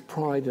 and there's this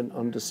pride and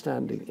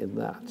understanding in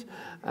that.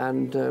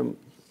 And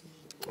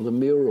the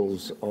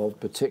murals of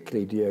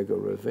particularly Diego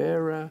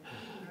Rivera,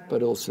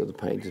 but also the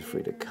painters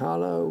Frida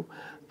Kahlo,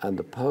 and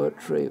the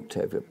poetry of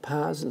Octavio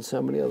Paz and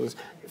so many others,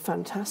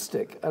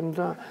 fantastic. And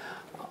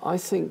I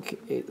think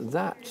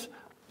that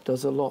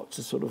does a lot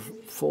to sort of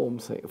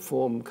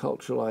form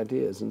cultural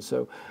ideas. And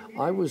so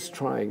I was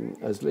trying,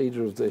 as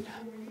leader of the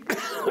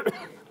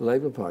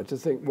Labour Party, to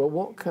think, well,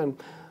 what can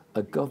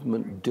a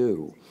government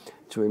do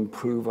to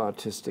improve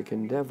artistic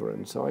endeavour?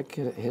 And so I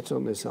hit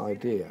on this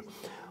idea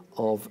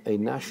of a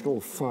national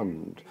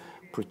fund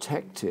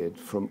protected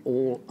from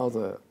all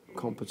other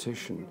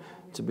competition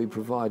to be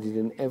provided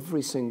in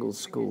every single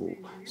school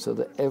so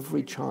that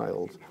every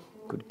child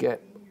could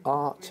get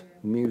art,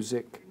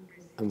 music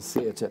and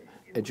theatre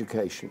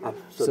education.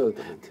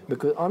 Absolutely. So,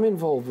 because I'm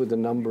involved with a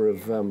number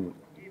of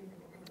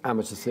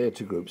amateur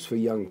theatre groups for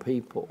young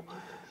people.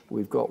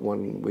 We've got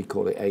one, we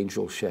call it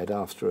Angel Shed,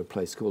 after a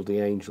place called The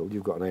Angel.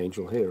 You've got an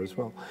angel here as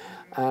well.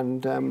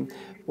 And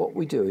what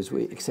we do is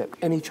we accept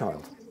any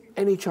child.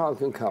 Any child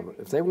can come.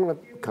 If they want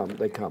to come,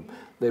 they come.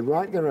 They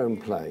write their own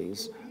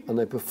plays and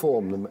they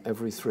perform them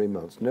every 3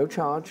 months. No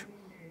charge.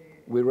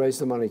 We raise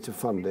the money to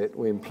fund it.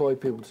 We employ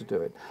people to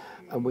do it.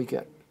 And we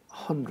get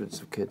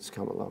hundreds of kids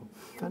come along.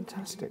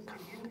 Fantastic.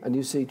 And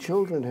you see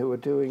children who are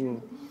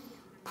doing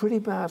pretty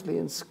badly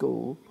in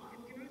school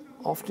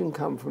often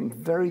come from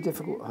very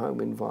difficult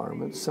home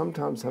environments,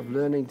 sometimes have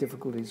learning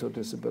difficulties or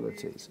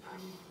disabilities.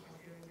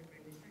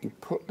 You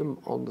put them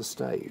on the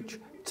stage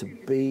to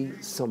be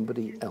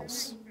somebody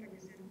else.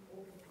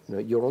 You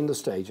know, you're on the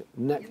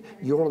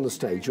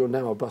stage, you're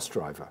now a bus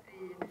driver,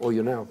 or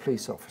you're now a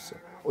police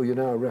officer, or you're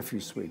now a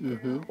refuse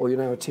sweeper, or you're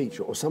now a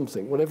teacher, or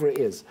something, whatever it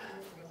is.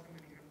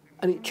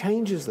 And it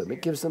changes them,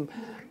 it gives them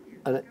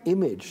an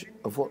image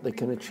of what they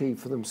can achieve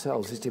for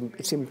themselves.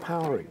 It's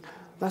empowering.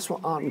 That's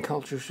what art and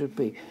culture should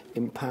be,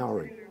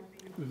 empowering.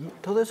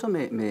 Todo eso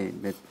me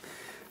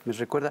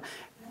recuerda.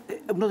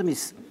 Uno de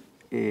mis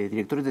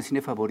directores de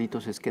cine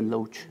favoritos es Ken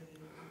Loach.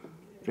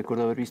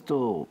 Recuerdo haber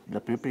visto, la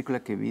primera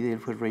película que vi de él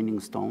fue Raining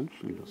Stones,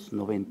 en los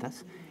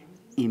 90s,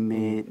 y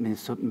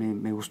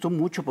me gustó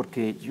mucho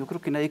porque yo creo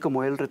que nadie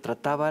como él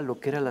retrataba lo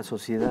que era la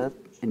sociedad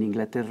en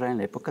Inglaterra en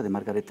la época de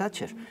Margaret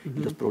Thatcher y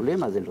los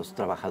problemas de los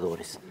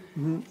trabajadores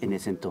en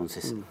ese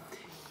entonces.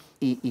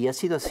 Y ha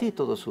sido así,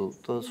 todas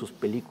sus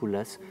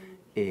películas.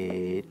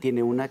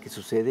 Tiene una que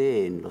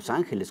sucede en Los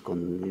Ángeles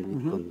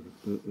con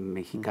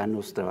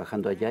mexicanos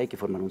trabajando allá y que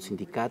forman un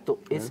sindicato.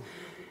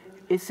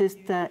 Es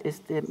esta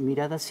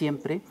mirada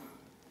siempre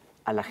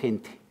a la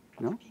gente,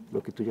 ¿no?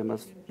 Lo que tú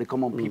llamas the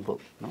common people,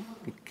 ¿no?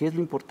 Que es lo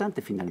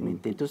importante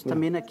finalmente. Entonces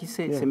también aquí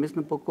se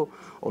mezcla un poco,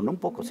 o no un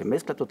poco, se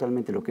mezcla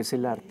totalmente lo que es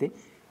el arte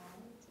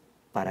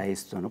para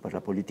esto, ¿no? Para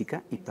la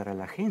política y para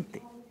la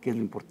gente, que es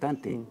lo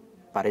importante.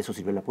 Para eso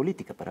sirve la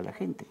política, para la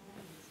gente.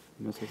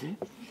 ¿No sé si?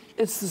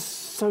 It's the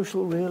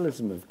social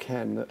realism of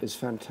Ken that is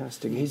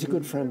fantastic. He's a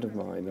good friend of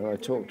mine, and I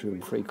talk to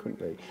him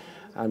frequently.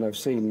 And I've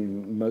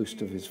seen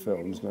most of his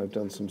films, and I've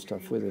done some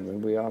stuff with him.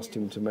 And we asked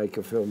him to make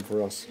a film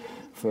for us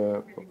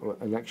for an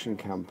election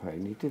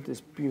campaign. He did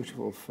this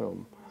beautiful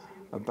film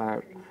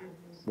about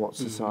what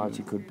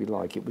society could be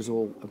like. It was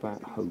all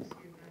about hope.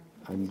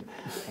 And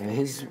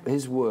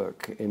his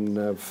work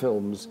in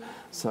films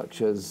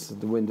such as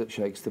The Wind That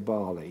Shakes the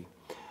Barley,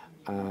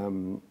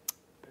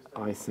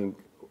 I think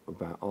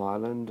about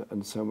Ireland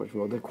and so much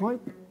more. They're quite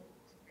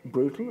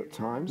brutal at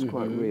times,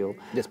 quite real.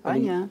 De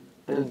España.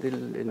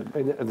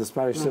 And the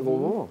Spanish Civil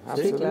War,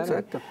 absolutely.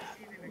 Sí, claro.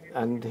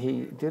 And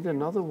he did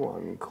another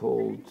one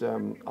called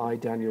I,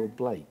 Daniel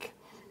Blake,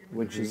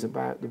 which is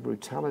about the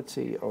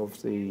brutality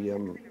of the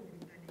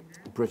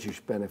British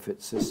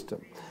benefit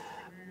system.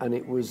 And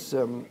it was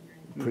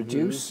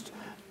produced,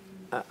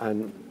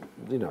 and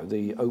you know,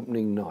 the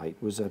opening night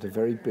was at a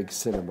very big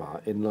cinema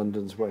in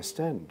London's West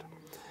End.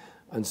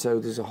 And so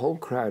there's a whole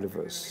crowd of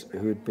us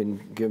who had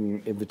been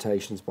given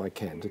invitations by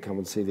Ken to come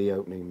and see the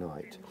opening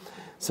night.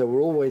 So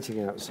we're all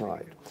waiting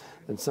outside,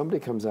 and somebody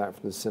comes out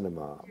from the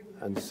cinema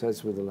and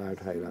says with a loud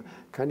hailer,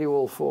 "Can you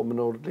all form an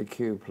orderly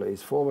queue,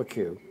 please? Form a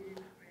queue."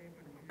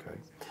 Okay.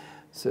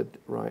 Said,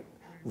 right,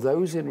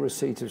 those in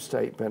receipt of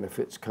state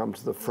benefits come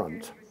to the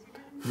front.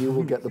 You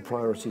will get the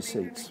priority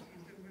seats.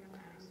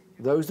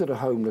 Those that are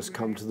homeless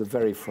come to the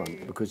very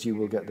front because you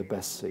will get the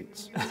best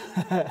seats.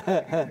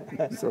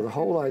 So the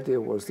whole idea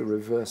was the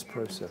reverse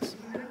process.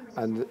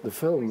 And the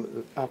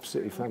film,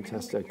 absolutely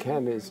fantastic.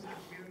 Ken is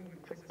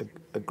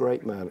a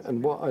great man.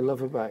 And what I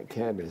love about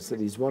Ken is that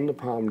he's won the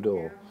Palme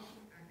d'Or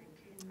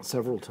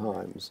several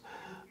times.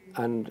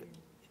 And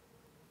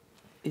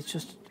he's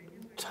just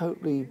a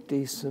totally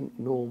decent,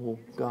 normal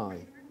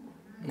guy.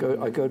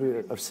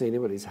 I've seen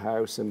him at his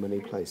house in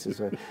many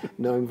places. I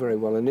know him very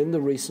well. And in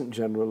the recent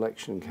general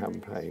election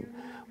campaign,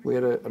 we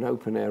had an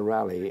open-air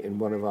rally in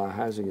one of our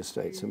housing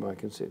estates in my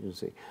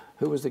constituency.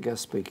 Who was the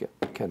guest speaker?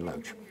 Ken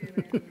Loach.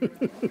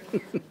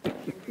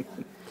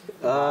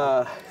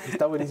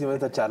 Está buenísima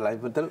esta charla.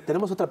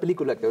 Tenemos otra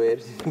película que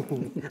ver,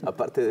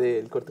 aparte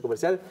del corte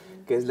comercial,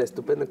 que es la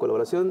estupenda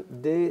colaboración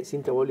de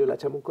Cintia Bolio, La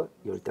Chamuca,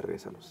 y ahorita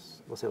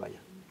regresamos. No se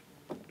vayan.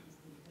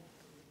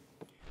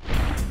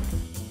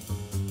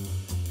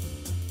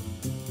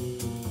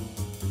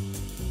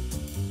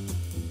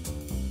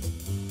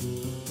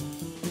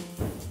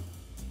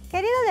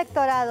 Querido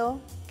lectorado,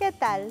 ¿qué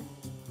tal?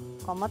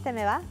 ¿Cómo te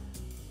me va?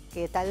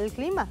 ¿Qué tal el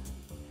clima?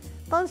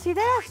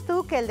 ¿Consideras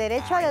tú que el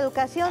derecho a la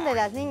educación de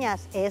las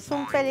niñas es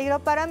un peligro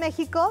para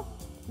México?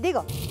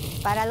 Digo,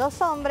 ¿para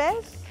los hombres?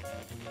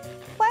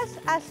 Pues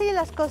así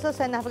las cosas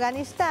en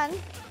Afganistán,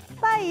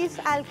 país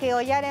al que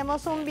hoy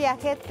haremos un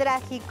viaje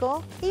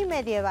trágico y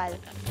medieval.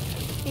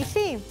 Y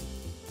sí,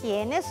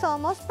 ¿quiénes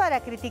somos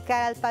para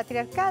criticar al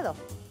patriarcado?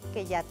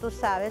 Que ya tú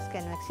sabes que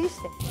no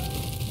existe.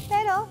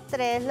 Pero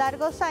 3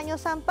 largos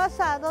años han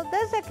pasado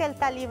desde que el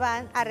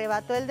talibán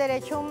arrebató el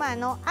derecho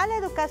humano a la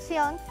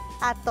educación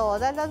a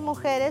todas las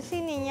mujeres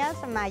y niñas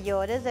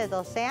mayores de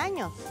 12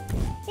 años,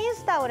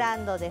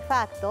 instaurando de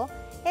facto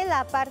el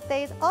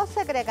apartheid o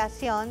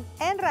segregación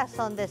en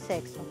razón de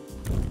sexo.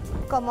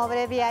 Como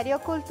breviario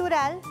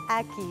cultural,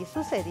 aquí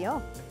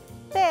sucedió,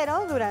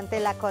 pero durante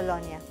la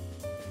colonia.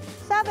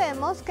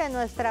 Sabemos que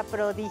nuestra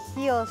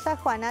prodigiosa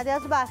Juana de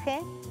Asbaje,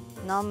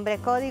 nombre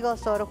código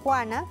Sor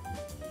Juana,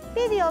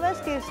 pidió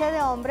vestirse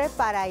de hombre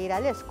para ir a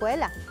la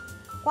escuela,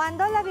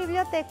 cuando la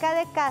biblioteca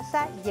de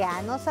casa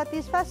ya no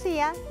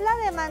satisfacía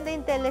la demanda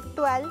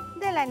intelectual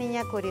de la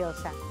niña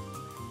curiosa.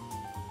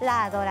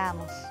 La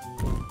adoramos.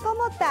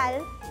 Como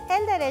tal,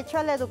 el derecho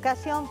a la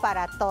educación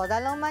para toda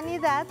la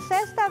humanidad se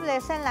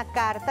establece en la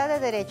Carta de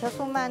Derechos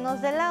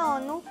Humanos de la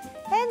ONU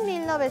en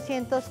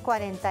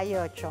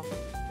 1948,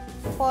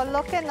 por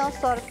lo que nos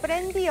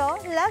sorprendió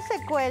la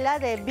secuela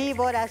de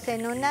Víboras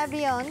en un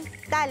avión,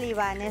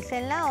 talibanes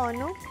en la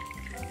ONU,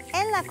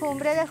 en la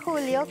cumbre de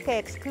julio que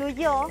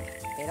excluyó,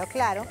 pero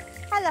claro,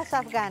 a las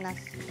afganas.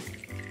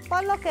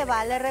 Por lo que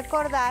vale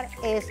recordar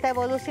esta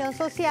evolución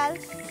social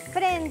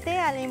frente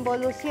a la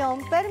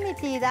involución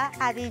permitida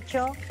a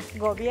dicho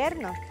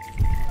gobierno.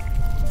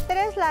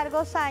 3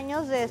 largos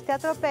años de este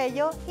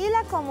atropello y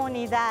la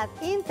comunidad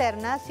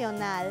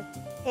internacional,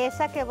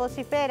 esa que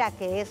vocifera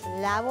que es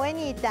la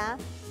buenita,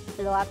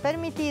 lo ha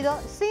permitido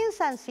sin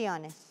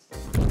sanciones.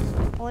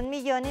 1,5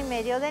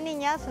 millones de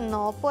niñas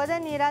no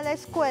pueden ir a la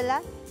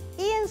escuela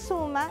y en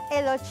suma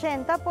el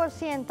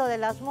 80% de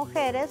las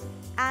mujeres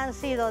han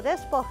sido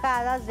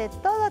despojadas de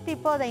todo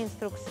tipo de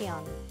instrucción.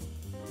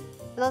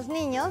 Los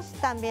niños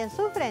también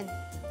sufren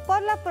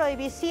por la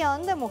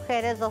prohibición de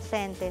mujeres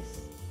docentes.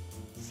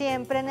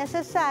 Siempre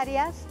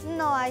necesarias,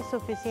 no hay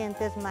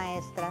suficientes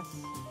maestras.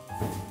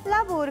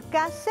 La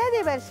burka se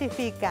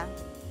diversifica.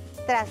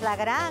 Tras la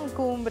gran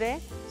cumbre,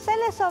 se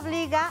les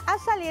obliga a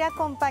salir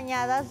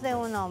acompañadas de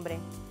un hombre.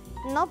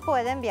 No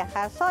pueden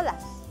viajar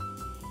solas.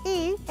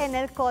 Y, en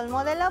el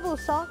colmo del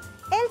abuso,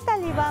 el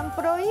talibán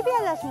prohíbe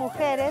a las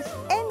mujeres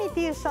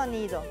emitir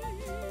sonido.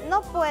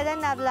 No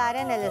pueden hablar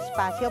en el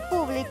espacio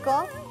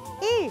público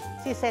y,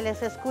 si se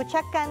les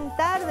escucha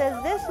cantar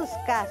desde sus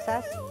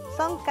casas,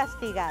 son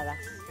castigadas.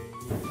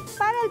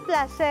 Para el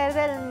placer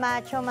del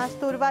macho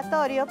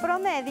masturbatorio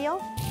promedio,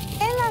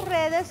 en las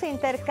redes se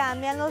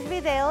intercambian los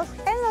videos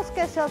en los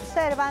que se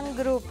observan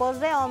grupos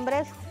de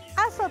hombres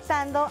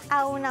azotando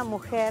a una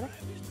mujer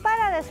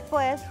para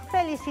después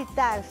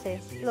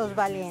felicitarse los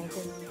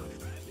valientes.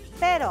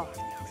 Pero,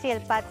 si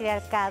el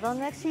patriarcado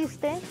no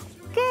existe,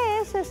 ¿qué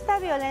es esta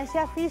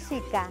violencia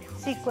física,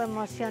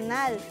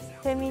 psicoemocional,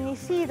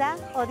 feminicida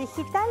o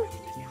digital?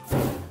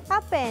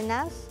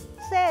 Apenas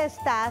se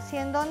está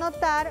haciendo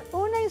notar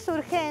una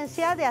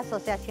insurgencia de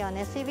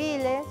asociaciones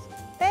civiles,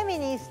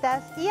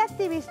 feministas y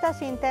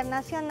activistas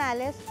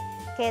internacionales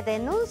que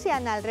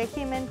denuncian al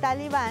régimen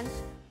talibán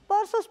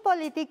por sus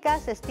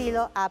políticas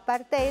estilo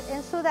apartheid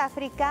en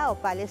Sudáfrica o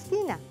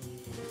Palestina,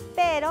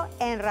 pero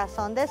en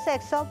razón de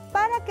sexo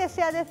para que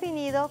sea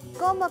definido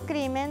como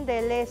crimen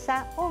de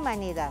lesa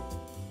humanidad.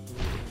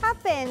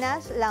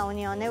 Apenas la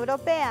Unión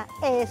Europea,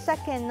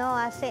 esa que no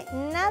hace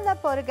nada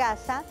por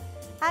Gaza,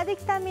 ha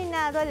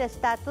dictaminado el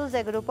estatus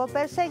de grupo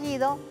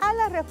perseguido a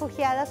las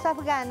refugiadas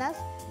afganas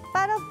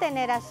para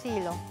obtener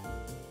asilo.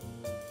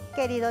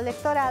 Querido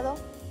electorado,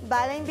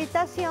 va la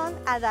invitación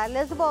a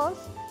darles voz,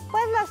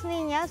 pues las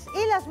niñas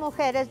y las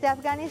mujeres de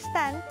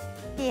Afganistán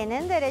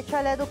tienen derecho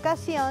a la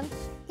educación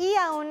y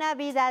a una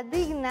vida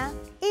digna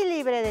y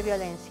libre de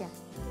violencia.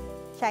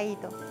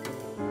 Chaito.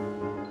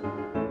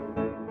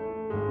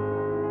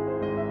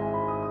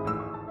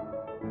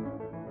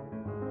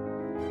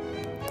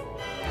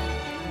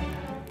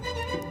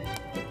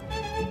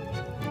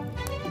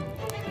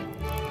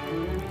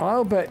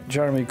 I'll bet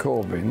Jeremy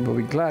Corbyn will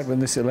be glad when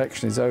this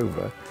election is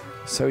over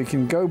so he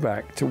can go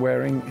back to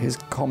wearing his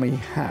commie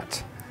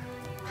hat.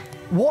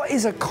 What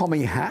is a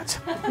commie hat?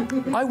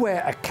 I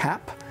wear a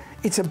cap.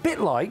 It's a bit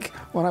like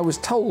when I was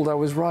told I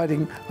was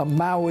riding a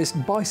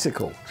Maoist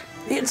bicycle.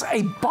 It's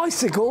a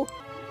bicycle!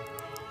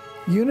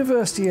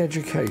 University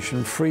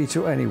education free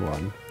to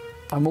anyone.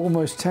 I'm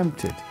almost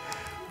tempted.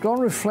 But on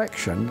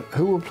reflection,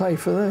 who will pay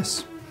for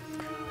this?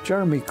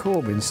 Jeremy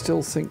Corbyn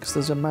still thinks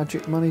there's a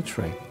magic money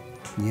tree.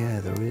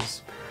 Yeah, there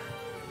is.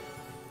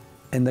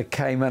 In the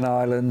Cayman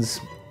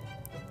Islands.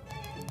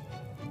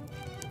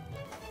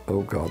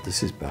 Oh God,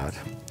 this is bad.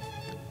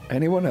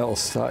 Anyone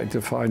else starting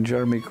to find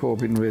Jeremy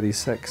Corbyn really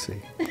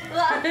sexy?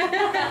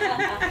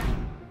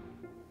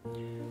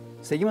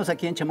 Seguimos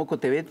aquí en Chamuco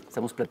TV,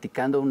 estamos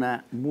platicando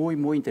una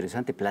muy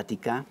interesante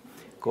plática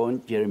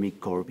con Jeremy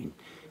Corbyn.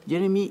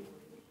 Jeremy,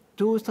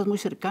 tú estás muy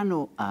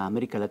cercano a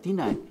América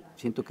Latina,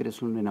 siento que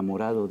eres un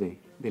enamorado de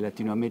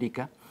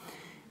Latinoamérica.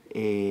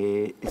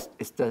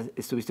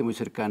 Estuviste muy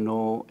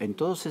cercano en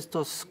todos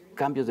estos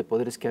cambios de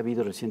poderes que ha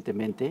habido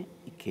recientemente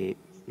y que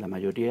la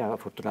mayoría,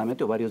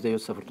 afortunadamente, o varios de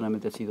ellos,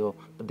 afortunadamente, han sido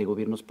de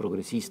gobiernos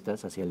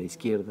progresistas hacia la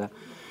izquierda,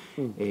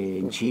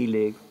 en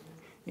Chile,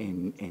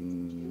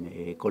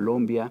 en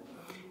Colombia.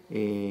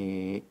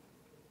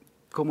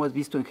 ¿Cómo has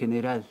visto en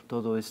general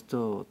todo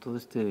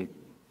este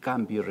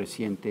cambio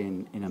reciente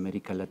en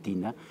América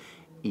Latina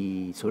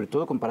y sobre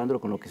todo comparándolo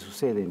con lo que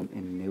sucede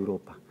en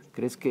Europa?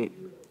 ¿Crees que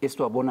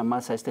esto abona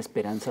más a esta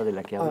esperanza de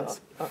la que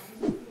hablas?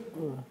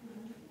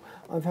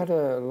 I've had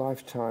a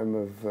lifetime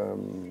of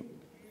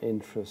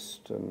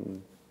interest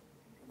and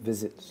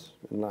visits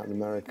in Latin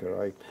America.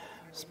 I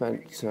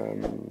spent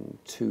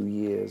 2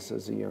 years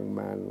as a young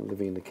man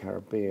living in the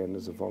Caribbean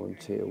as a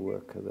volunteer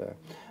worker there.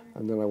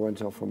 And then I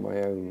went off on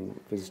my own,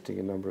 visiting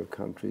a number of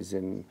countries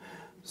in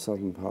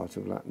southern part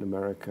of Latin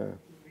America,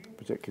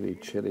 particularly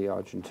Chile,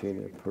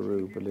 Argentina,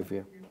 Peru,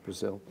 Bolivia,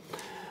 Brazil.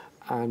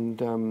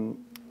 And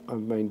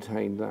I've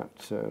maintained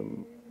that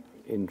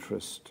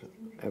interest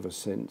ever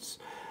since.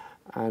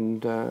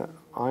 And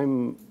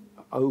I'm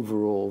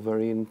overall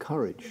very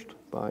encouraged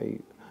by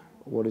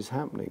what is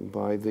happening,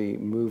 by the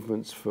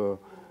movements for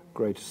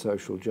greater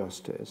social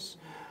justice,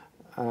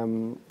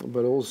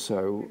 but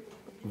also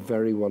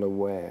very well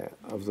aware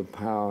of the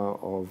power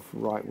of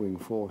right-wing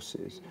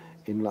forces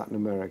in Latin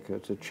America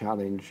to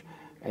challenge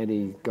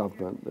any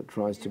government that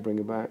tries to bring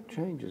about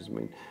changes. I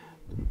mean,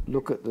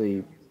 look at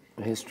the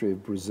history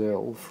of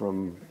Brazil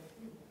from...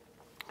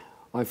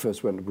 I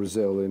first went to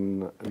Brazil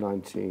in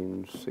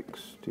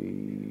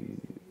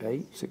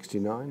 1968,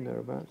 69,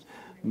 thereabouts.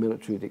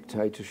 Military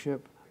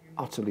dictatorship,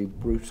 utterly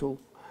brutal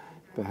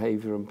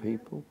behavior on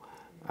people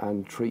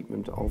and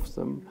treatment of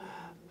them.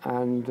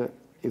 And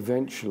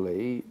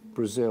eventually,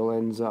 Brazil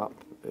ends up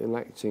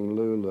electing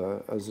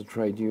Lula as a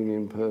trade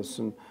union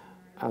person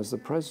as the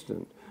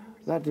president.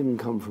 That didn't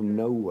come from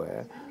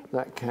nowhere.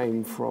 That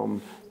came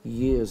from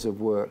years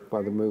of work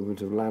by the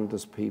movement of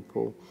landless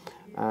people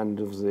and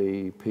of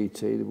the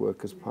PT, the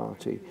Workers'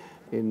 Party,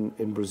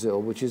 in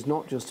Brazil, which is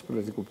not just a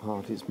political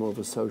party, it's more of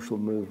a social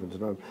movement,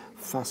 and I'm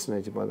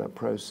fascinated by that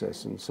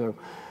process. And so,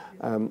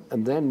 and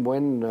then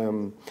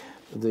when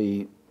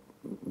the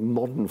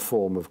modern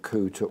form of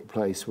coup took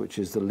place, which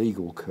is the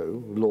legal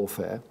coup,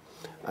 lawfare,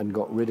 and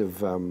got rid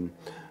of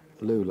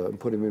Lula and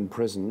put him in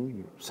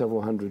prison,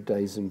 several hundred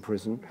days in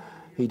prison,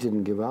 he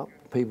didn't give up,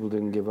 people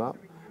didn't give up,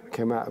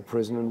 came out of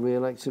prison and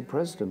re-elected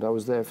president. I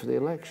was there for the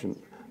election.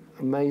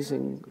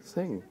 Amazing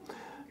thing.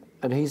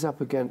 And he's up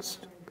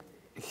against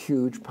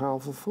huge,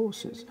 powerful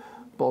forces.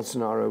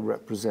 Bolsonaro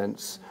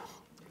represents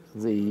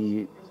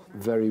the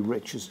very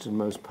richest and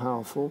most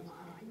powerful,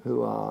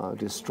 who are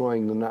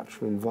destroying the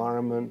natural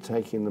environment,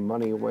 taking the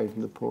money away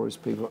from the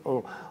poorest people,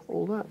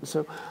 all that.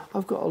 So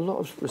I've got a lot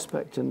of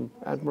respect and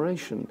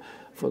admiration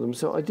for them.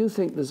 So I do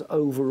think there's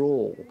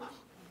overall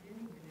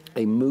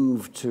a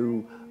move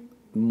to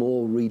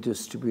more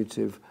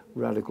redistributive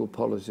radical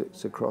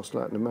politics across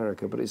Latin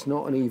America, but it's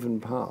not an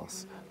even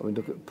path. I mean,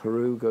 look at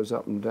Peru, goes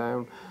up and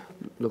down.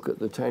 Look at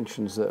the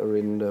tensions that are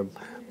in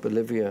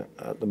Bolivia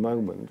at the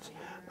moment,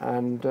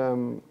 and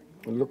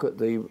look at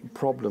the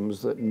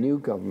problems that new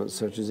governments,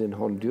 such as in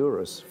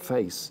Honduras,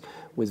 face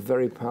with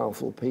very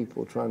powerful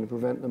people trying to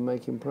prevent them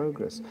making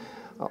progress.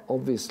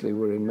 Obviously,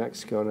 we're in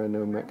Mexico, and I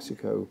know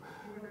Mexico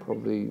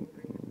probably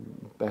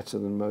better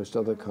than most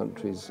other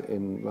countries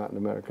in Latin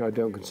America. I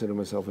don't consider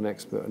myself an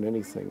expert on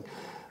anything,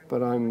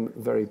 but I'm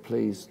very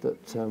pleased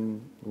that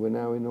we're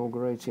now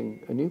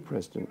inaugurating a new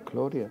president,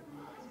 Claudia,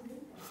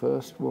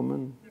 first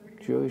woman,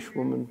 Jewish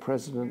woman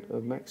president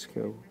of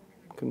Mexico.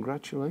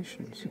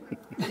 Congratulations.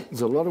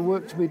 There's a lot of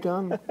work to be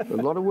done, a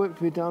lot of work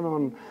to be done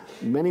on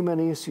many,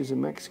 many issues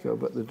in Mexico,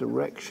 but the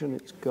direction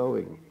it's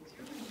going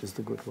is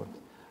the good one.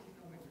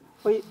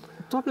 Oye,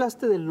 tú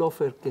hablaste del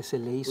lawfare que se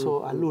le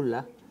hizo a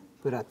Lula,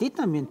 pero a ti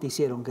también te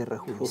hicieron guerra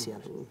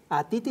judicial.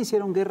 A ti te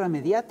hicieron guerra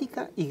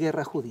mediática y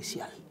guerra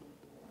judicial.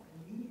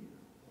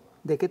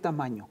 ¿De qué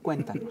tamaño?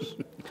 Cuéntanos.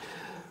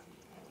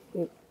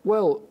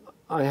 Well,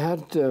 I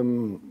had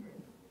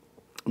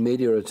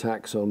media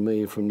attacks on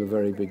me from the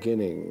very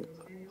beginning.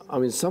 I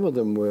mean, some of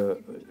them were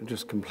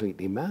just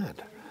completely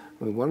mad.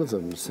 I mean, one of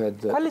them said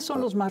that... ¿Cuáles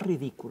son los más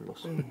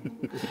ridículos?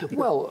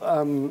 Well,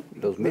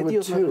 Los there were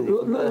medios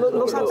two.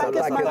 Los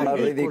ataques más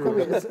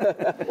ridículos.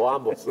 O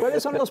ambos.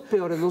 ¿Cuáles son los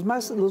peores, los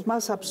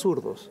más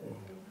absurdos?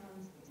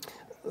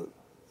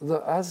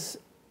 As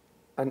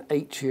an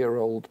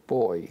 8-year-old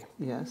boy,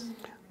 Yes.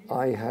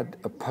 I had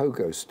a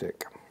pogo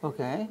stick.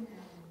 Okay.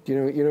 Do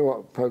you know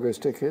what pogo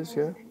stick is,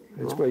 yeah?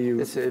 It's where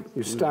you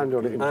stand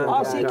on it and jump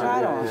Ah, up sí, and down.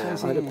 claro. Yeah.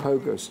 Sí, I had a sí.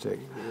 pogo stick.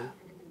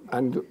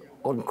 And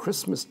on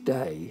Christmas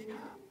Day,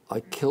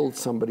 I killed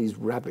somebody's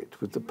rabbit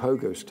with the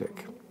pogo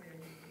stick.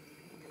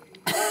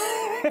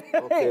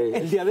 Okay.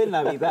 El día de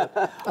Navidad.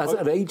 As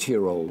an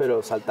 8-year-old.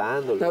 Pero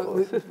saltando.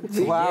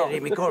 Wow.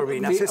 Jeremy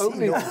Corbyn,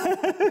 asesino.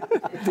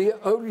 The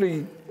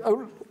only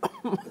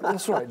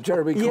that's right,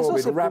 Jeremy ¿Y eso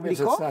se Corbyn, rabbit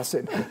publicó?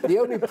 assassin. The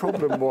only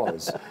problem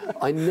was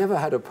I never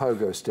had a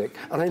pogo stick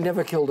and I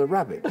never killed a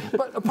rabbit.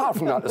 But apart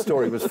from that, the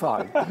story was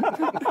fine.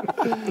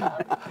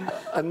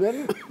 And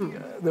then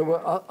there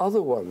were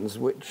other ones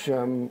which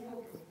Qué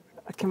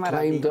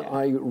claimed that maravilla.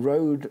 I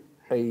rode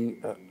a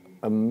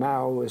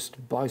Maoist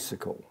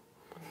bicycle.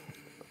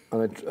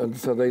 And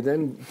so they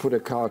then put a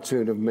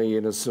cartoon of me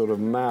in a sort of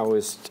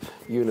Maoist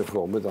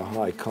uniform with a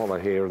high collar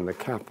here and the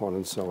cap on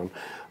and so on,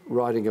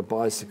 riding a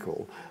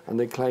bicycle. And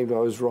they claimed I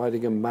was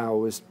riding a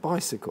Maoist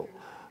bicycle.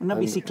 Una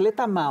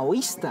bicicleta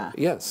maoísta.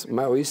 Yes,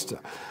 Maoista.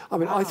 I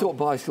mean, I thought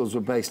bicycles were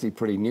basically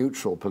pretty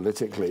neutral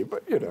politically,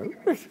 but, you know.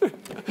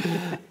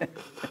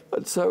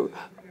 And so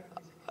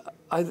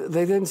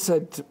they then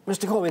said,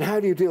 Mr. Corbyn, how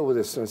do you deal with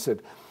this? And I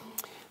said,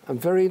 I'm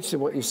very interested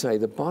in what you say.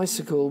 The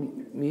bicycle,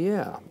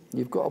 yeah,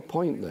 you've got a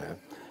point there.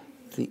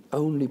 The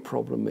only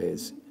problem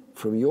is,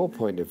 from your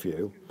point of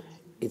view,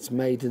 it's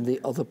made in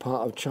the other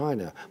part of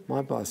China.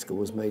 My bicycle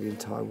was made in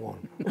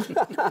Taiwan.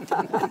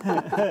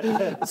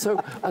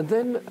 So, and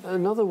then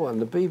another one,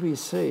 the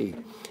BBC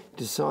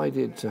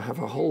decided to have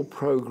a whole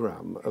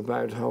program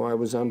about how I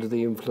was under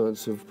the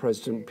influence of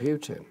President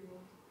Putin.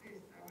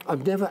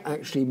 I've never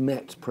actually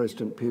met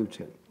President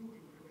Putin.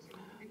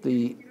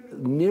 The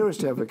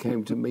nearest I ever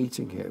came to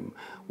meeting him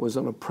was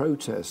on a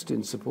protest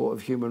in support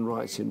of human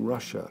rights in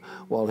Russia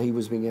while he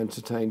was being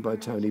entertained by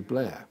Tony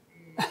Blair.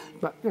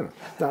 But, you know,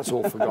 that's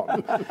all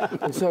forgotten.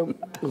 And so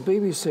the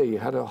BBC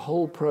had a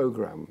whole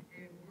program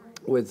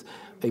with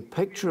a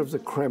picture of the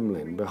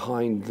Kremlin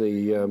behind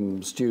the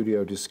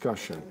studio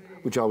discussion,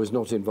 which I was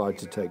not invited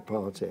to take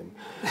part in,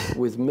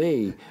 with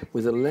me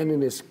with a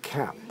Leninist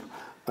cap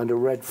and a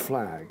red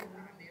flag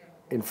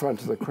in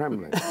front of the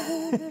Kremlin.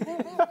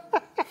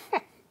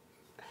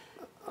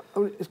 I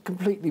mean, it's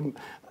completely,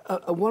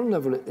 at one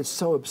level, it's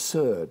so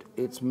absurd,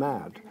 it's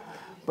mad.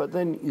 But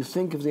then you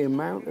think of the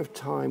amount of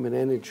time and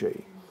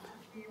energy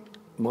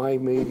my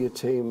media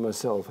team,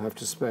 myself, have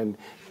to spend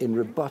in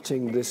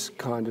rebutting this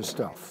kind of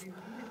stuff.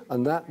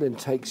 And that then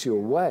takes you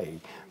away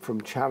from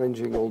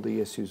challenging all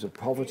the issues of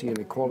poverty,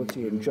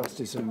 inequality,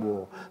 injustice and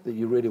war that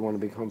you really want to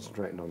be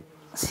concentrating on.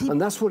 And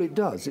that's what it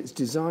does. It's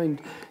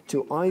designed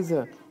to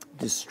either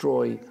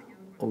destroy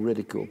or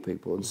ridicule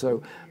people. And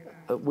so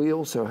we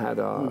also had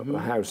our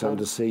house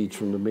under siege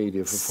from the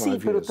media for 5 years.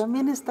 Sí, pero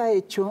también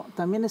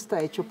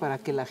está hecho para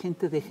que la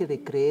gente deje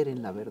de creer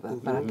en la verdad,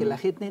 para que la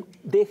gente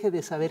deje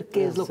de saber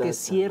qué es lo que es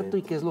cierto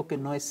y qué es lo que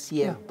no es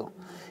cierto.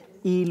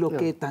 Y lo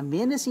que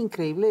también es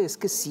increíble es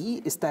que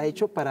sí está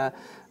hecho para...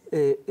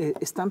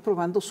 están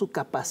probando su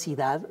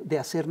capacidad de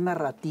hacer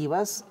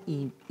narrativas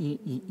y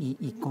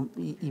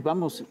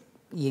vamos...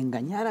 y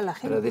engañar a la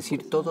gente. Para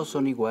decir todos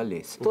son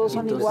iguales. Todos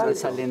son iguales.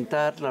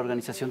 Desalentar la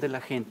organización de la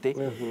gente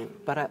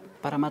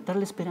para matar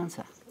la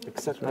esperanza.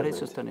 Para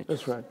eso están hechos.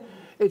 That's right.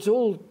 It's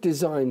all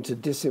designed to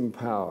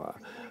disempower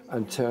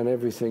and turn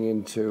everything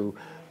into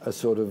a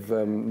sort of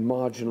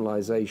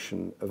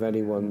marginalization of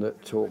anyone that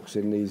talks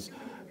in these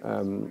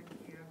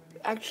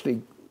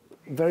actually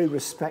very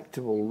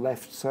respectable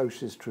left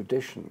socialist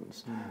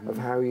traditions of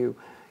how you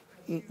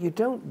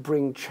don't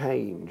bring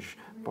change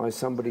by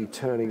somebody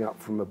turning up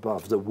from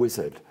above. The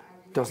wizard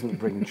doesn't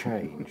bring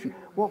change.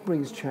 What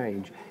brings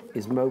change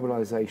is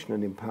mobilization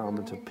and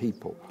empowerment of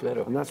people.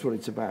 Claro. And that's what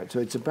it's about. So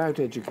it's about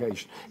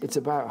education, it's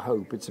about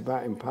hope, it's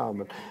about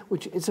empowerment.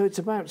 So it's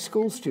about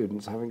school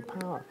students having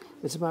power.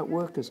 It's about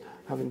workers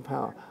having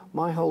power.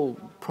 My whole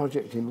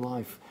project in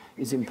life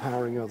is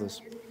empowering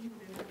others.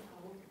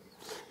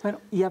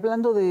 Bueno, y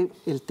hablando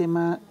del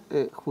tema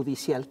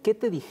judicial, ¿qué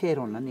te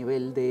dijeron a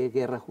nivel de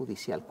guerra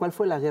judicial? ¿Cuál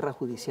fue la guerra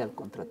judicial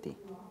contra ti?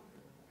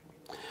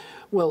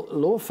 Well,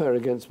 lawfare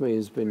against me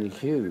has been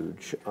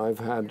huge. I've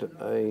had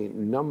a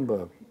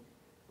number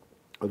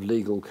of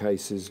legal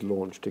cases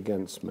launched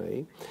against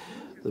me.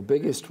 The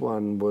biggest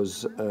one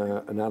was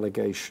an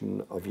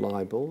allegation of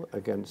libel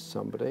against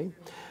somebody.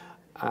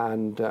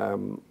 And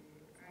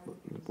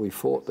we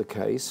fought the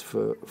case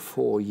for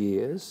 4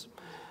 years.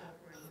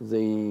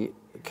 The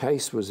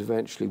case was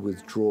eventually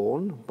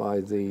withdrawn by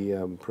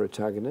the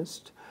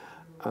protagonist,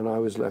 and I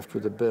was left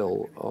with a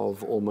bill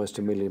of almost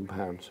 £1 million.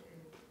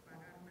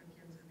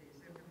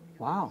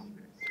 Wow.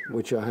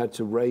 Which I had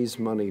to raise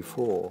money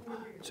for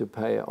to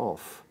pay it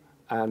off.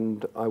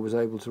 And I was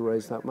able to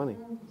raise that money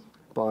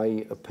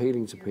by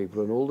appealing to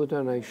people, and all the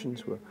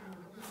donations were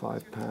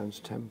 £5,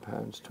 £10,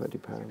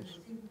 £20,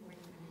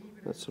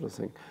 that sort of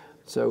thing.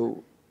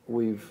 So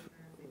we've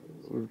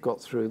got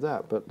through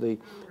that. But the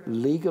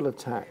legal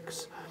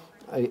attacks,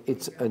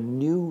 it's a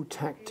new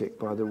tactic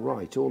by the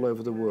right all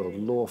over the world,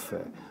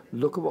 lawfare.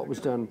 Look at what was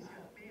done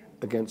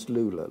against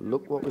Lula.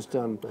 Look what was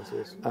done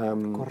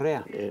in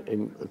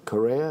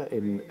Correa,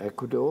 in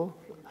Ecuador.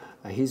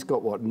 He's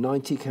got, what,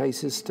 90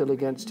 cases still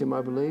against him,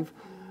 I believe.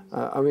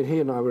 I mean, he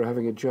and I were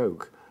having a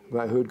joke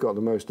about who'd got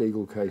the most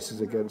legal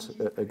cases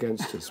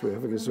against us. We're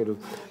having a sort of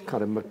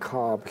kind of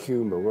macabre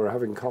humour. We're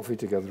having coffee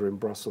together in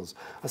Brussels.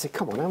 I said,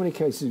 come on, how many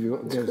cases have you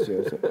got against you?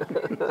 I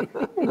said,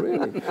 oh,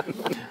 really?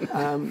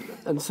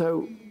 And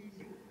so,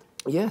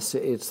 yes,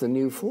 it's the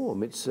new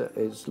form. It's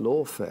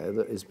lawfare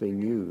that is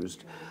being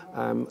used.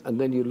 And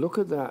then you look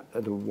at that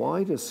at a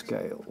wider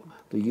scale,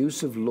 the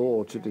use of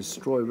law to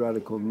destroy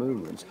radical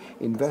movements.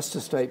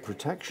 Investor-state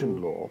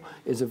protection law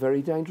is a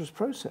very dangerous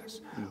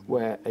process,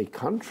 where a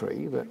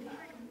country that,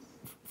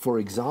 for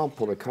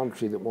example, a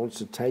country that wants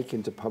to take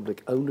into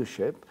public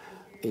ownership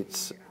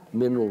its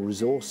mineral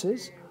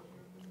resources,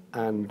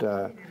 and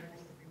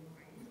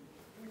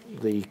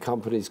the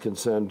companies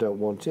concerned don't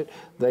want it,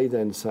 they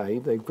then say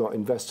they've got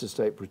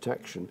investor-state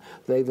protection.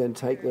 They then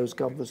take those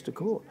governments to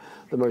court.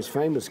 The most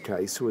famous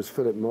case was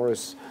Philip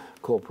Morris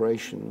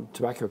Corporation,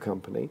 tobacco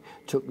company,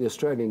 took the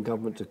Australian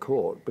government to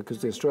court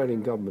because the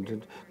Australian government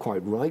had,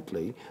 quite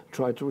rightly,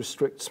 tried to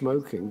restrict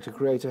smoking to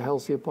create a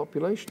healthier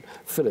population.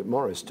 Philip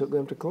Morris took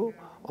them to court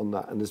on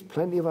that, and there's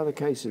plenty of other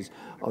cases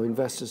of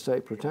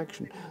investor-state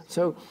protection.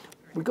 So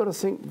we've got to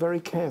think very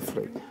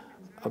carefully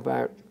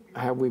about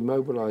how we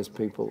mobilize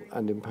people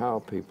and empower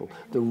people.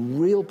 The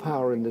real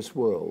power in this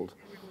world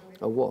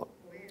are what?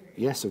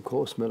 Yes, of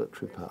course,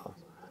 military power,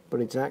 but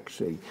it's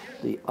actually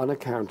the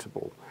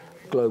unaccountable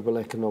global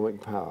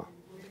economic power.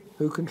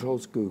 Who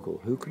controls Google?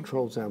 Who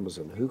controls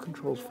Amazon? Who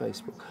controls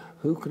Facebook?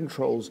 Who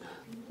controls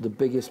the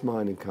biggest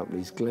mining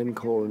companies,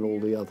 Glencore and all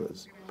the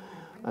others?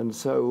 And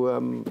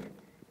so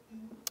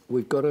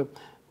we've got to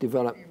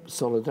develop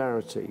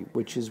solidarity,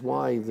 which is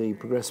why the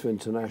Progressive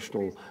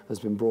International has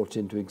been brought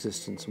into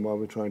existence and why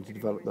we're trying to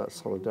develop that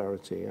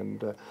solidarity.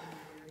 And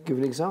give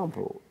an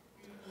example,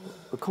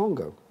 the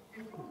Congo,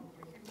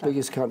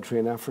 biggest country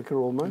in Africa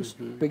almost,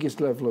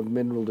 biggest level of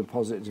mineral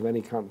deposits of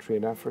any country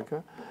in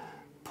Africa,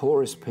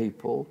 poorest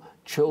people,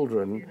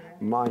 children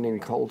mining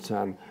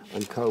coltan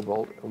and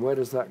cobalt. And where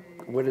does that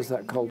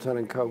coltan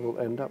and cobalt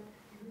end up?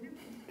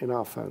 In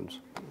our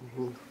phones.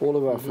 All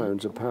of our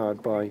phones are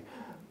powered by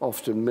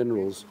often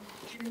minerals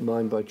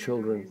mined by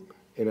children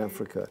in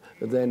Africa,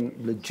 and then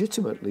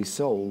legitimately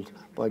sold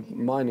by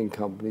mining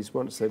companies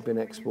once they've been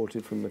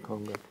exported from the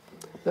Congo.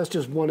 That's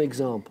just one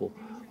example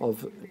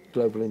of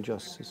global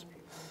injustices.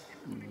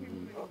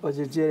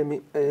 Oye,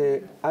 Jeremy,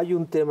 hay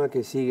un tema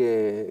que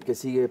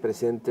sigue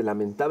presente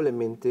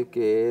lamentablemente,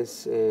 que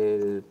es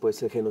el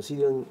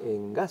genocidio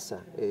en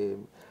Gaza,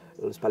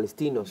 los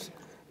palestinos.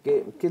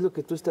 ¿Qué es lo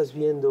que tú estás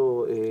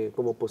viendo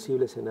como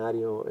posible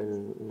escenario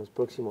en los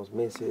próximos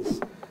meses,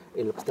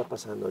 en lo que está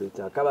pasando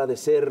ahorita? Acaba de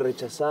ser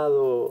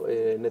rechazado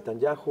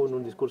Netanyahu en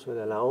un discurso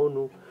de la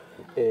ONU,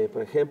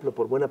 por ejemplo,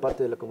 por buena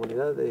parte de la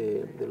comunidad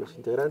de los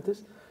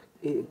integrantes.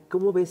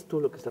 ¿Cómo ves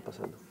tú lo que está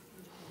pasando?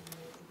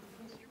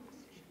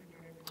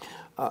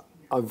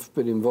 I've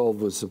been involved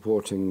with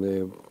supporting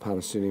the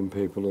Palestinian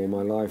people all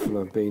my life, and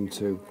I've been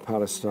to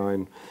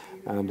Palestine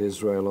and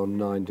Israel on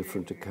 9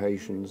 different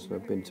occasions.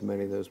 I've been to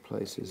many of those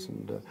places,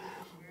 and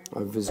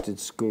I've visited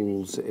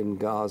schools in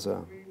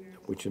Gaza,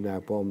 which are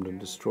now bombed and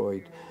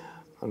destroyed.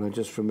 And I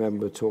just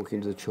remember talking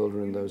to the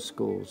children in those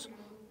schools,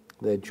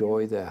 their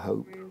joy, their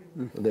hope,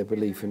 their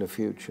belief in a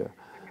future.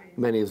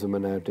 Many of them are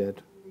now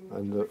dead,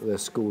 and their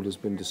school has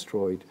been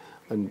destroyed,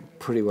 and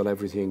pretty well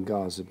everything in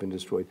Gaza has been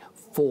destroyed.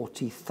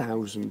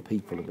 40,000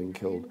 people have been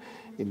killed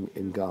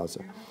in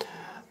Gaza.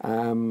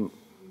 And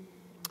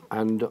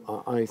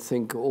I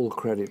think all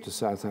credit to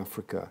South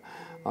Africa.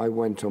 I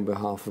went on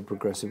behalf of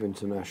Progressive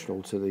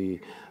International to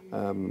the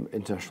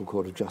International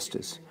Court of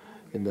Justice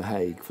in The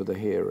Hague for the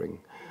hearing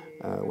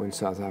when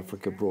South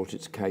Africa brought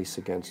its case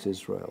against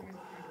Israel.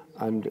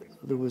 And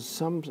there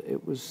was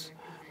it was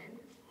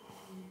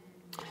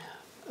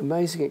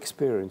amazing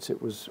experience. It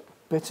was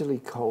bitterly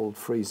cold,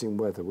 freezing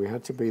weather. We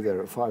had to be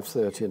there at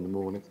 5:30 in the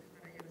morning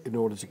in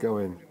order to go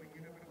in.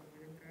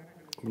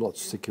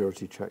 Lots of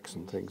security checks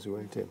and things. We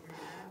went in,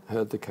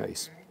 heard the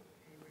case,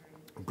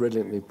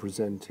 brilliantly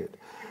presented.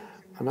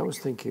 And I was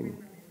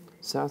thinking,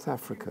 South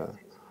Africa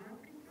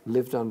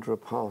lived under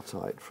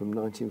apartheid from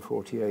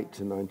 1948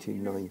 to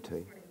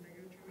 1990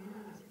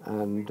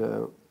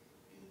 and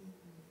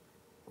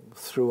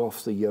threw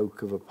off the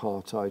yoke of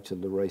apartheid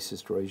and the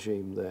racist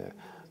regime there,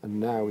 and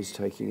now is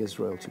taking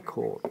Israel to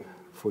court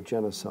for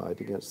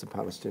genocide against the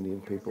Palestinian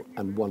people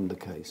and won the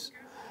case.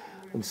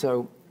 And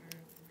so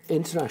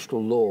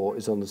international law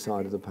is on the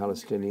side of the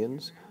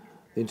Palestinians,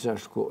 the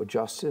International Court of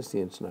Justice,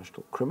 the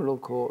International Criminal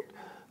Court,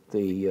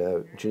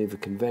 the Geneva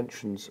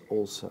Conventions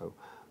also,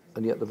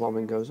 and yet the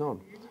bombing goes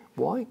on.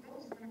 Why?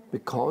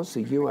 Because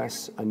the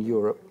US and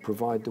Europe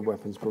provide the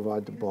weapons,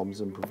 provide the bombs,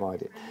 and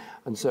provide it.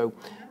 And so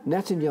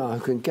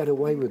Netanyahu can get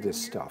away with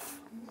this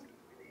stuff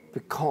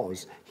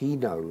because he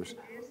knows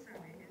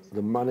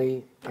the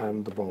money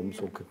and the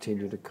bombs will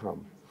continue to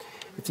come.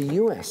 If the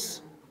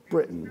US,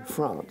 Britain,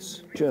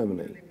 France,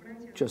 Germany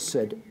just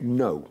said,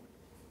 no,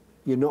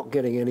 you're not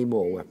getting any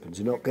more weapons,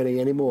 you're not getting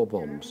any more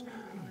bombs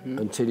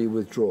until you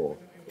withdraw,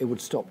 it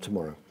would stop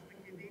tomorrow.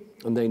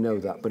 And they know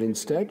that. But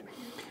instead,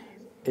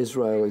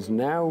 Israel is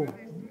now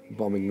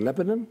bombing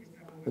Lebanon,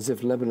 as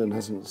if Lebanon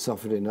hasn't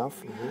suffered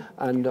enough.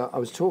 And I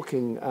was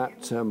talking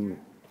at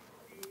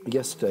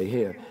yesterday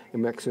here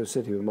in Mexico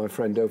City with my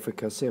friend Ofer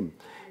Kassim.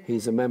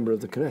 He's a member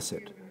of the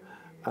Knesset.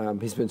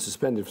 He's been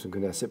suspended from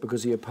Knesset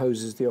because he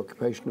opposes the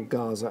occupation of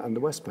Gaza and the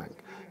West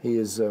Bank. He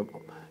is,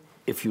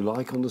 if you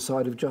like, on the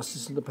side of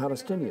justice and the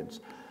Palestinians.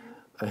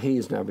 He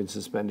has now been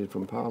suspended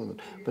from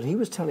Parliament. But he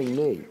was telling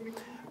me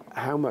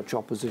how much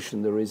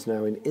opposition there is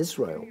now in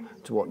Israel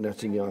to what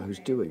Netanyahu's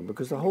doing,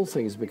 because the whole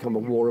thing has become a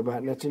war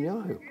about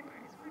Netanyahu.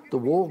 The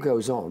war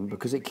goes on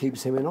because it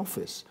keeps him in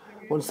office.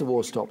 Once the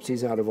war stops,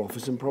 he's out of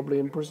office and probably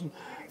in prison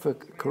for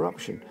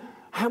corruption.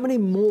 How many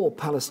more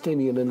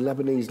Palestinian and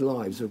Lebanese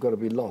lives have got to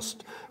be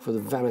lost for the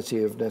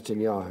vanity of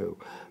Netanyahu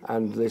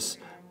and this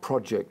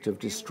project of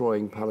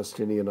destroying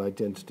Palestinian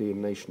identity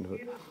and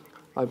nationhood?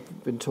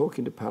 I've been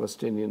talking to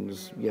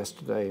Palestinians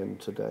yesterday and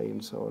today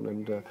and so on,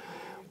 and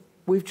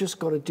we've just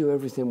got to do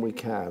everything we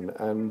can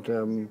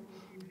and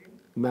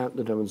mount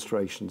the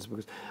demonstrations,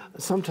 because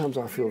sometimes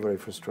I feel very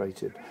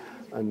frustrated,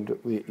 and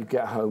you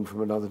get home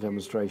from another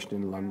demonstration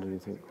in London and you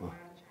think, oh.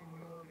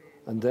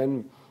 And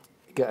then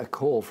get a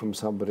call from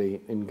somebody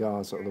in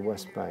Gaza or the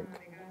West Bank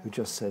who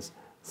just says,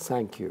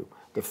 thank you.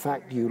 The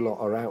fact you lot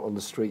are out on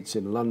the streets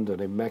in London,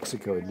 in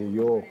Mexico, in New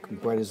York, in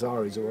Buenos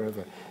Aires or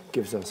wherever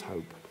gives us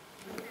hope.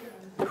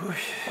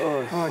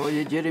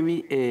 Oye,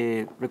 Jeremy,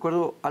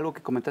 recuerdo algo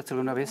que comentaste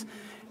alguna vez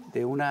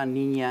de una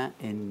niña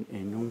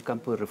en un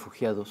campo de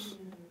refugiados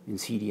en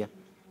Siria,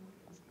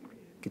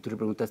 que tú le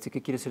preguntaste,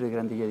 ¿qué quieres ser de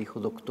grande? Y ella dijo,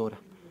 doctora.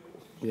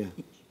 Yeah.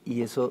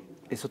 Y eso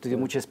te dio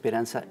mucha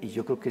esperanza, y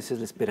yo creo que esa es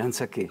la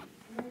esperanza que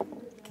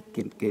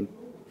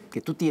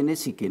tú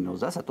tienes y que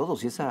nos das a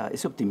todos, y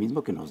ese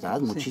optimismo que nos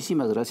das.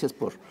 Muchísimas gracias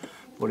por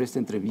esta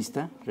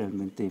entrevista,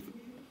 realmente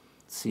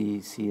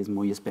sí es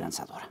muy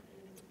esperanzadora.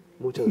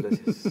 Muchas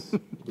gracias,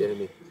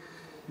 Jeremy.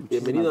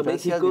 Bienvenido a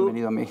Gracias, México.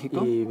 bienvenido a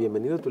México. Y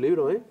bienvenido a tu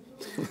libro, ¿eh?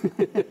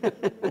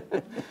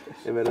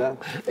 En verdad.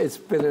 It's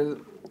been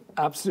an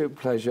absolute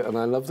pleasure, and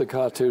I love the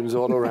cartoons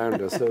all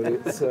around us. So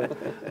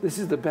this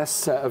is the best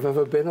set I've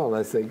ever been on,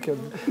 I think. And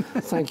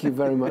thank you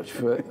very much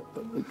for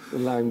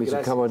allowing me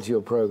to come onto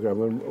your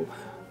program. And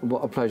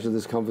what a pleasure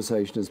this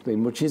conversation has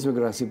been. Muchísimas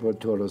gracias por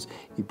todos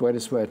y buena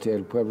suerte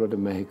al pueblo de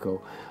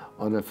México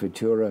en una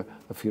futura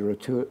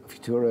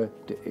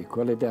de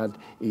igualdad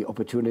y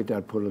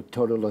oportunidad por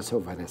todos los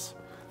jóvenes.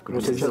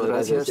 Muchas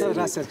gracias. Muchas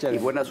gracias, Jeremy.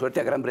 Y buena suerte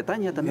a Gran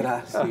Bretaña también.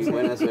 Sí,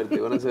 buena suerte,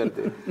 buena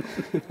suerte.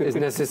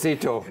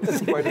 Necesito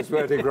buena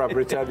suerte, Gran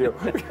Bretaña.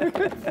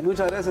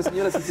 Muchas gracias,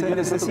 señoras y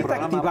señores. necesita Otro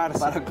programa activarse.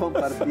 para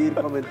compartir,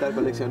 comentar,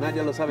 coleccionar.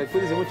 Ya lo saben.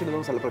 Cuídense mucho y nos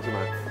vemos a la próxima.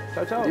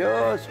 Chao, chao.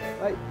 Adiós.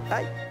 Bye.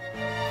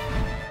 Bye.